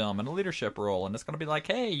solo film and a leadership role, and it's going to be like,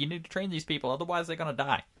 hey, you need to train these people, otherwise they're going to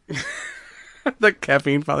die. The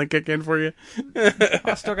caffeine finally kick in for you.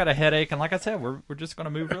 I still got a headache, and like I said, we're just going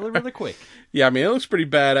to move really, really quick. Yeah, I mean, it looks pretty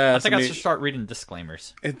badass. I think I should start reading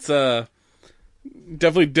disclaimers. It's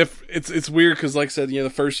definitely It's weird because, like I said, the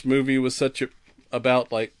first movie was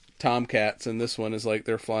about like Tomcats, and this one is like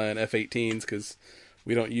they're flying F-18s because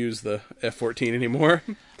we don't use the F-14 anymore.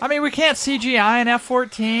 I mean, we can't CGI an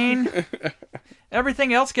F-14.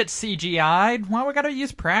 Everything else gets CGI'd. Why we got to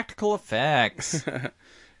use practical effects?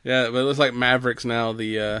 Yeah, but it looks like Maverick's now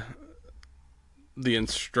the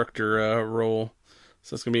instructor role,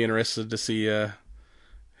 so it's gonna be interesting to see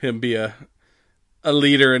him be a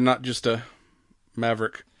leader and not just a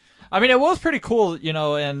Maverick. I mean, it was pretty cool,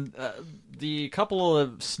 and the couple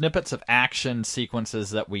of snippets of action sequences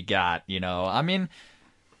that we got. I mean,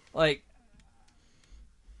 like,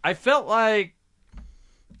 I felt like,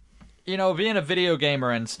 being a video gamer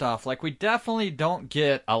and stuff, like, we definitely don't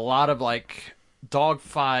get a lot of like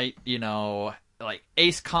dogfight, like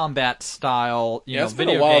Ace Combat style, it's been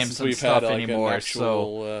video a while games since and we've stuff had, like, anymore. an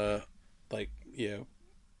actual,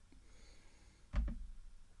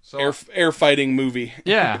 air fighting movie.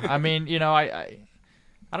 Yeah, I mean, I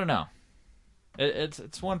don't know.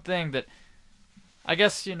 It's one thing that I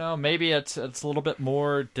guess maybe it's a little bit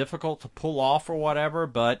more difficult to pull off or whatever,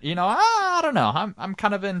 but I don't know. I'm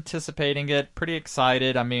kind of anticipating it, pretty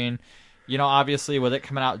excited. I mean, obviously with it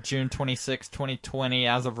coming out June 26, 2020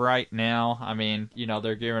 as of right now, I mean,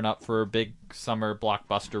 they're gearing up for a big summer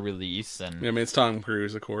blockbuster release, and I mean, it's Tom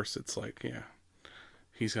Cruise, of course. It's like,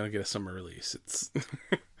 he's gonna get a summer release. It's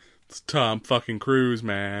it's Tom fucking Cruise,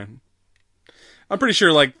 man. I'm pretty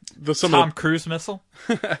sure like Tom Cruise missile.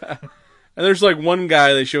 I And there's like one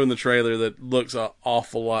guy they show in the trailer that looks an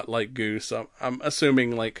awful lot like Goose. I'm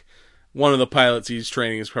assuming like one of the pilots he's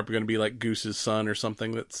training is probably going to be like Goose's son or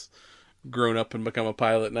something that's grown up and become a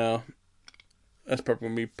pilot now. That's probably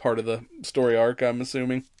going to be part of the story arc, I'm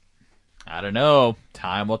assuming. I don't know.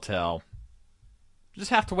 Time will tell. Just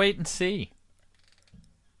have to wait and see.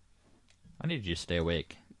 I need you to stay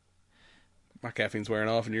awake. My caffeine's wearing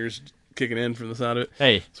off and yours kicking in from the sound of it.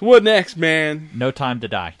 Hey. So what next, man? No time to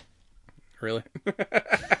die. Really? I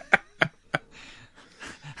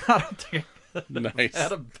don't think Nice.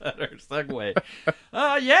 had a better segue.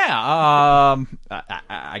 I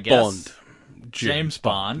guess Bond. James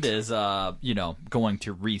Bond is going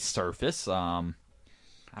to resurface.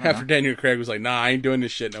 After Daniel Craig was like, nah, I ain't doing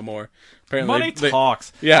this shit no more. Apparently Money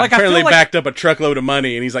talks. Yeah, like, apparently I feel like, backed up a truckload of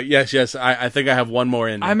money, and he's like, yes, I think I have one more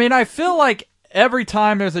in me. I mean, I feel like every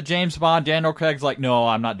time there's a James Bond, Daniel Craig's like, no,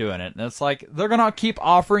 I'm not doing it. And it's like, they're going to keep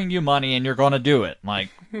offering you money, and you're going to do it. Like,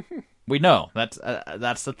 we know. That's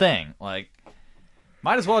the thing. Like,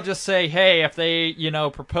 might as well just say, hey, if they,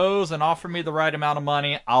 propose and offer me the right amount of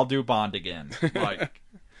money, I'll do Bond again. Like,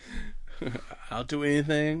 I'll do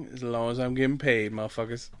anything as long as I'm getting paid,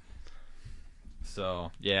 motherfuckers.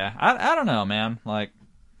 So, yeah. I don't know, man. Like,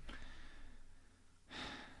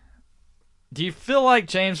 do you feel like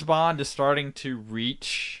James Bond is starting to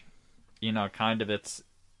reach, kind of its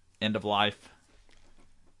end of life?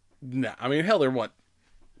 Nah, I mean, hell, they're what,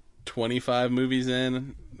 25 movies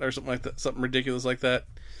in or something like that, something ridiculous like that.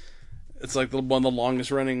 It's like one of the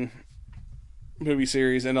longest running movie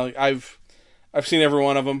series, and I've seen every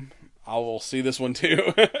one of them. I will see this one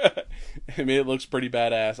too. I mean, it looks pretty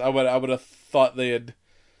badass. I would have thought they had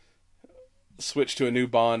switched to a new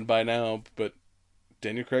Bond by now, but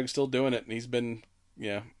Daniel Craig's still doing it, and he's been,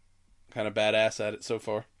 kind of badass at it so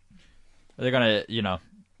far. Are they gonna,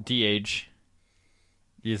 de-age?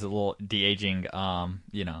 Use a little de-aging,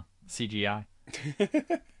 CGI?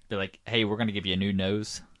 Be like, hey, we're gonna give you a new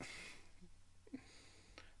nose.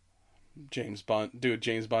 James Bond, do a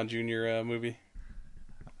James Bond Jr. Movie.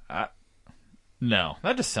 No,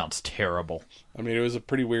 that just sounds terrible. I mean, it was a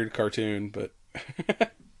pretty weird cartoon, but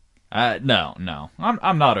no,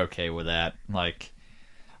 I'm not okay with that. Like,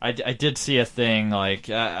 I did see a thing. Like,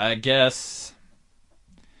 I guess,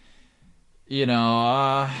 Baby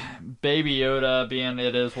Yoda being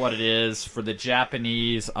it is what it is for the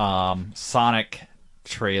Japanese Sonic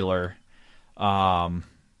trailer.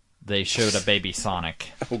 They showed a baby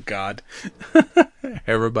Sonic. Oh God,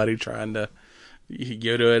 everybody trying to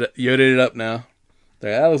Yoda it up now.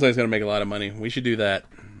 That looks like it's going to make a lot of money. We should do that.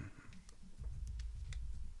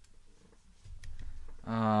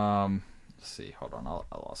 Let's see. Hold on. I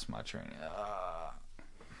lost my train.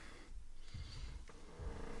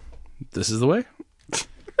 This is the way?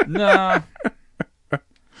 No.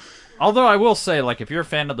 Although I will say, like, if you're a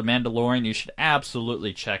fan of The Mandalorian, you should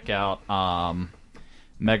absolutely check out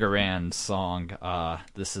Mega Ran's song,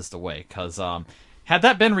 This Is the Way. Because had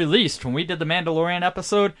that been released when we did the Mandalorian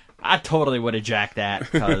episode, I totally would have jacked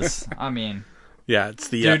that. Because, I mean... Yeah, it's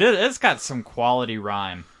the... Dude, it's got some quality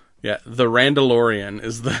rhyme. Yeah, The Randalorian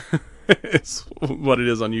is the... it's what it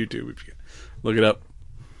is on YouTube. If you look it up.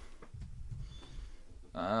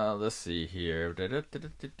 Let's see here.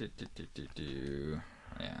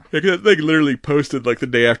 Yeah. They literally posted like the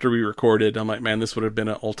day after we recorded. I'm like, man, this would have been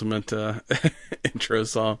an ultimate intro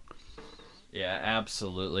song. Yeah,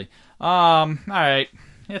 absolutely. All right.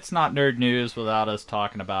 It's not nerd news without us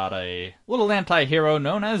talking about a little anti-hero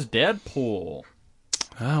known as Deadpool.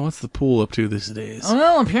 What's the pool up to these days?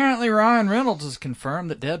 Well, apparently Ryan Reynolds has confirmed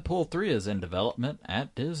that Deadpool 3 is in development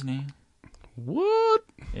at Disney. What?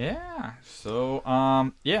 Yeah.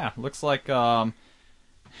 So, looks like Ryan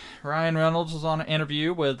Reynolds was on an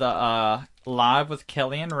interview with Live with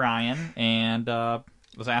Kelly and Ryan, and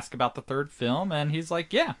was asked about the third film, and he's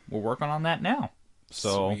like, "Yeah, we're working on that now."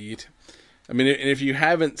 So, sweet. I mean, if you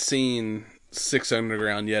haven't seen Six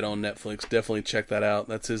Underground yet on Netflix, definitely check that out.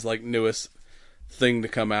 That's his like newest thing to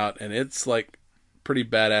come out, and it's like pretty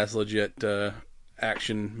badass, legit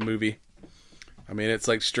action movie. I mean, it's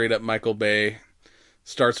like straight up Michael Bay.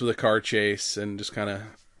 Starts with a car chase and just kind of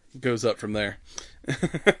goes up from there.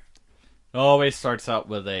 Always starts out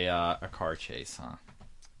with a car chase, huh?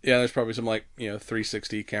 Yeah, there's probably some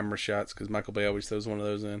 360 camera shots because Michael Bay always throws one of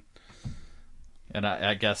those in. And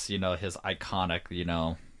I guess, his iconic,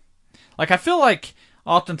 like, I feel like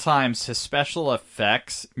oftentimes his special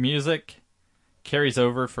effects music carries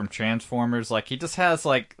over from Transformers. Like, he just has,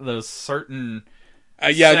 like, those certain...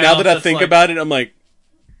 now that I think about it, I'm like,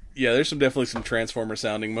 yeah, there's definitely some Transformer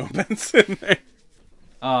sounding moments in there.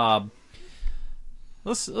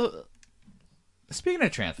 Speaking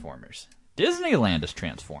of Transformers, Disneyland is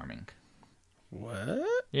transforming. What?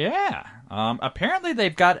 Yeah. Apparently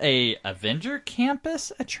they've got a Avenger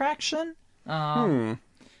Campus attraction.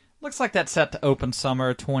 Looks like that's set to open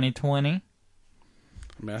summer 2020. I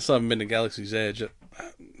mean, I still haven't been to Galaxy's Edge.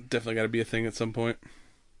 Definitely got to be a thing at some point.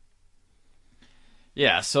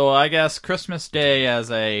 Yeah, so I guess Christmas Day as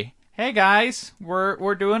a, hey guys,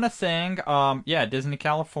 we're doing a thing. Yeah, Disney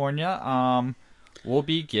California. We'll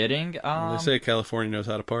be getting. They say California knows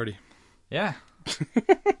how to party. Yeah.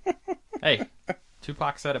 Hey,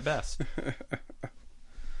 Tupac said it best.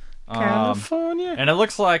 California. And it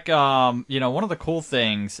looks like, one of the cool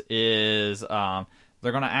things is they're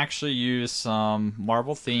going to actually use some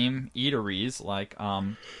Marvel-themed eateries like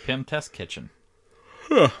Pym Test Kitchen.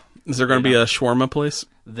 Huh. Is there going to be a shawarma place?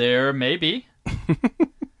 There may be.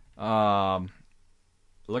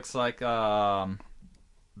 Looks like the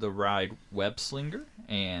ride Web Slinger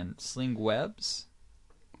and Sling Webs,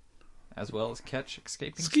 as well as catch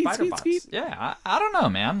escaping spider bots. Skeet. Yeah, I don't know,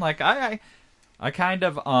 man. Like I kind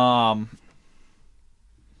of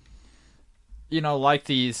like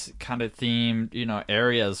these kind of themed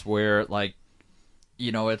areas where like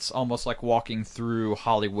it's almost like walking through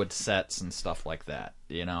Hollywood sets and stuff like that.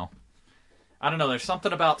 I don't know. There's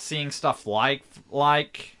something about seeing stuff like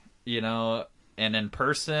and in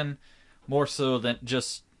person more so than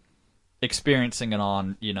just experiencing it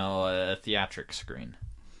on a theatric screen.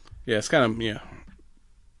 Yeah, it's kind of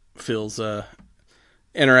feels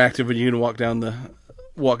interactive when you can walk down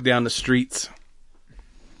the streets,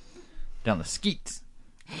 down the skeets.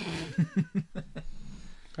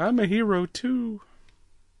 I'm a hero too.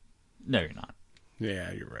 No, you're not.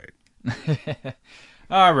 Yeah, you're right.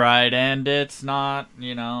 All right, and it's not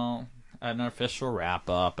an official wrap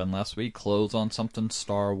up unless we close on something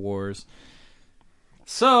Star Wars.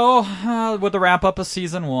 So, with the wrap up of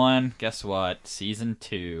season 1, guess what? Season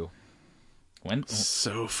 2. When?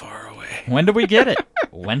 So far away. When do we get it?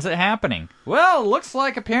 When's it happening? Well, it looks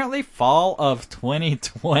like apparently fall of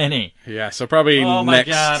 2020. Yeah, so probably oh my next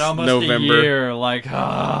God, almost November. A year. Like,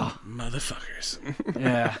 motherfuckers.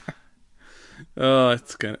 Yeah. Oh,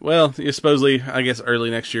 it's gonna. Well, supposedly, I guess early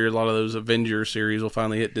next year, a lot of those Avenger series will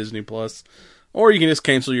finally hit Disney Plus, or you can just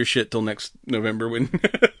cancel your shit till next November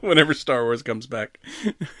whenever Star Wars comes back.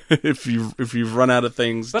 if you've run out of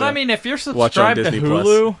things. But I mean, if you're subscribed to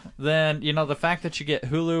Hulu, then the fact that you get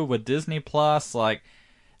Hulu with Disney Plus, like,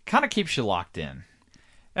 kind of keeps you locked in.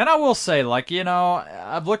 And I will say, like,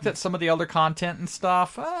 I've looked at some of the other content and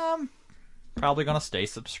stuff. Probably gonna stay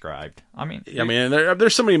subscribed. I mean,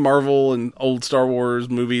 there's so many Marvel and old Star Wars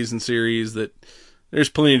movies and series that there's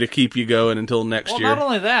plenty to keep you going until next year. Well, not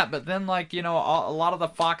only that, but then like a lot of the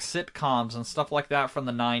Fox sitcoms and stuff like that from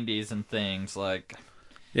the '90s and things like.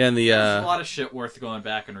 Yeah, and there's a lot of shit worth going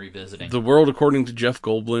back and revisiting. The World According to Jeff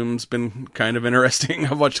Goldblum's been kind of interesting.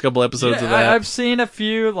 I've watched a couple episodes of that. I've seen a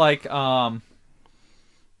few like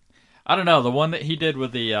I don't know, the one that he did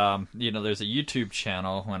with the, there's a YouTube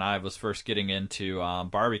channel when I was first getting into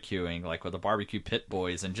barbecuing, like with the Barbecue Pit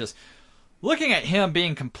Boys, and just looking at him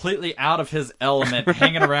being completely out of his element,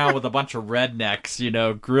 hanging around with a bunch of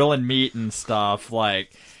rednecks, grilling meat and stuff.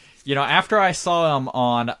 Like, after I saw him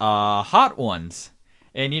on Hot Ones,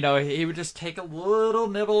 and, he would just take a little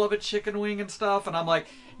nibble of a chicken wing and stuff, and I'm like,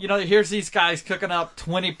 here's these guys cooking up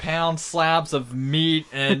 20-pound slabs of meat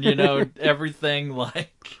and, everything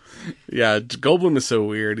like... Yeah, Goldblum is so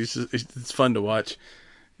weird. It's fun to watch.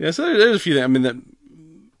 Yeah, so there's a few things. I mean, that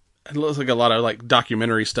it looks like a lot of like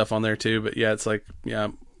documentary stuff on there too. But yeah, it's like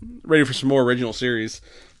ready for some more original series.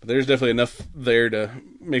 But there's definitely enough there to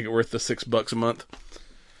make it worth the $6 a month.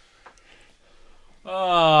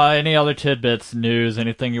 Any other tidbits, news,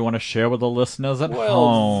 anything you want to share with the listeners at home?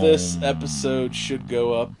 Well, this episode should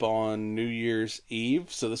go up on New Year's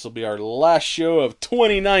Eve, so this will be our last show of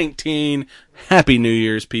 2019. Happy New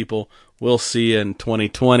Year's, people. We'll see you in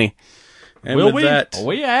 2020. And will with we? that,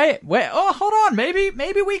 Wait, hold on.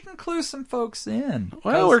 Maybe we can clue some folks in.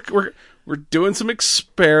 Well, we're doing some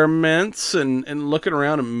experiments and looking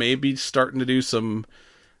around and maybe starting to do some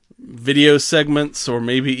video segments, or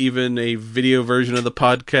maybe even a video version of the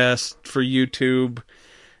podcast for YouTube.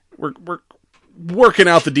 We're working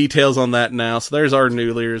out the details on that now. So there's our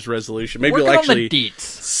New Year's resolution. Maybe you'll actually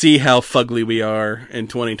see how fugly we are in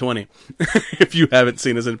 2020 if you haven't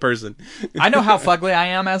seen us in person. I know how fugly I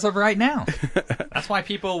am as of right now. That's why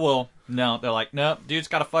people will know. They're like, nope, dude's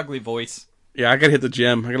got a fugly voice. Yeah, I gotta hit the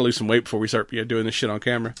gym. I gotta lose some weight before we start doing this shit on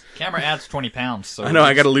camera. Camera adds 20 pounds. So I know,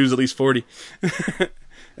 I gotta lose at least 40.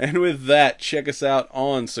 And with that, check us out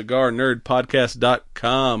on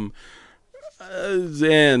CigarNerdPodcast.com.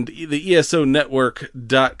 and the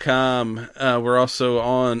ESOnetwork.com. We're also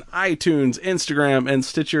on iTunes, Instagram, and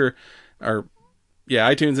Stitcher. iTunes,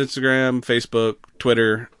 Instagram, Facebook,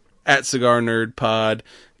 Twitter, at Cigar Nerd Pod.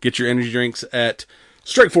 Get your energy drinks at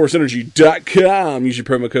StrikeForceEnergy.com. Use your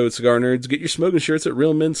promo code Cigar Nerds. Get your smoking shirts at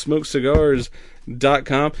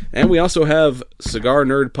RealMenSmokeCigars.com. And we also have Cigar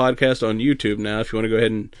Nerd Podcast on YouTube now, if you want to go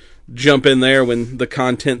ahead and jump in there when the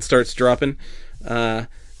content starts dropping.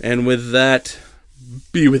 And with that,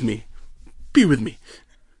 be with me. Be with me.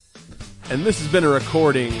 And this has been a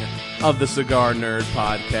recording of the Cigar Nerd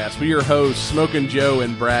Podcast with your hosts, Smokin' Joe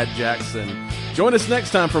and Brad Jackson. Join us next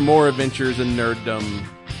time for more adventures in nerddom.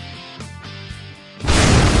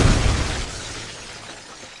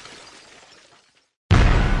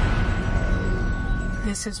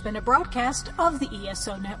 This has been a broadcast of the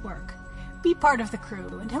ESO Network. Be part of the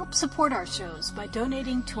crew and help support our shows by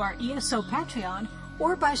donating to our ESO Patreon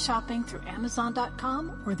or by shopping through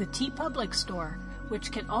Amazon.com or the TeePublic store,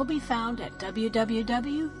 which can all be found at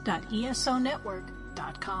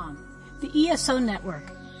www.esonetwork.com. The ESO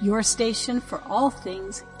Network, your station for all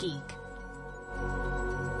things geek.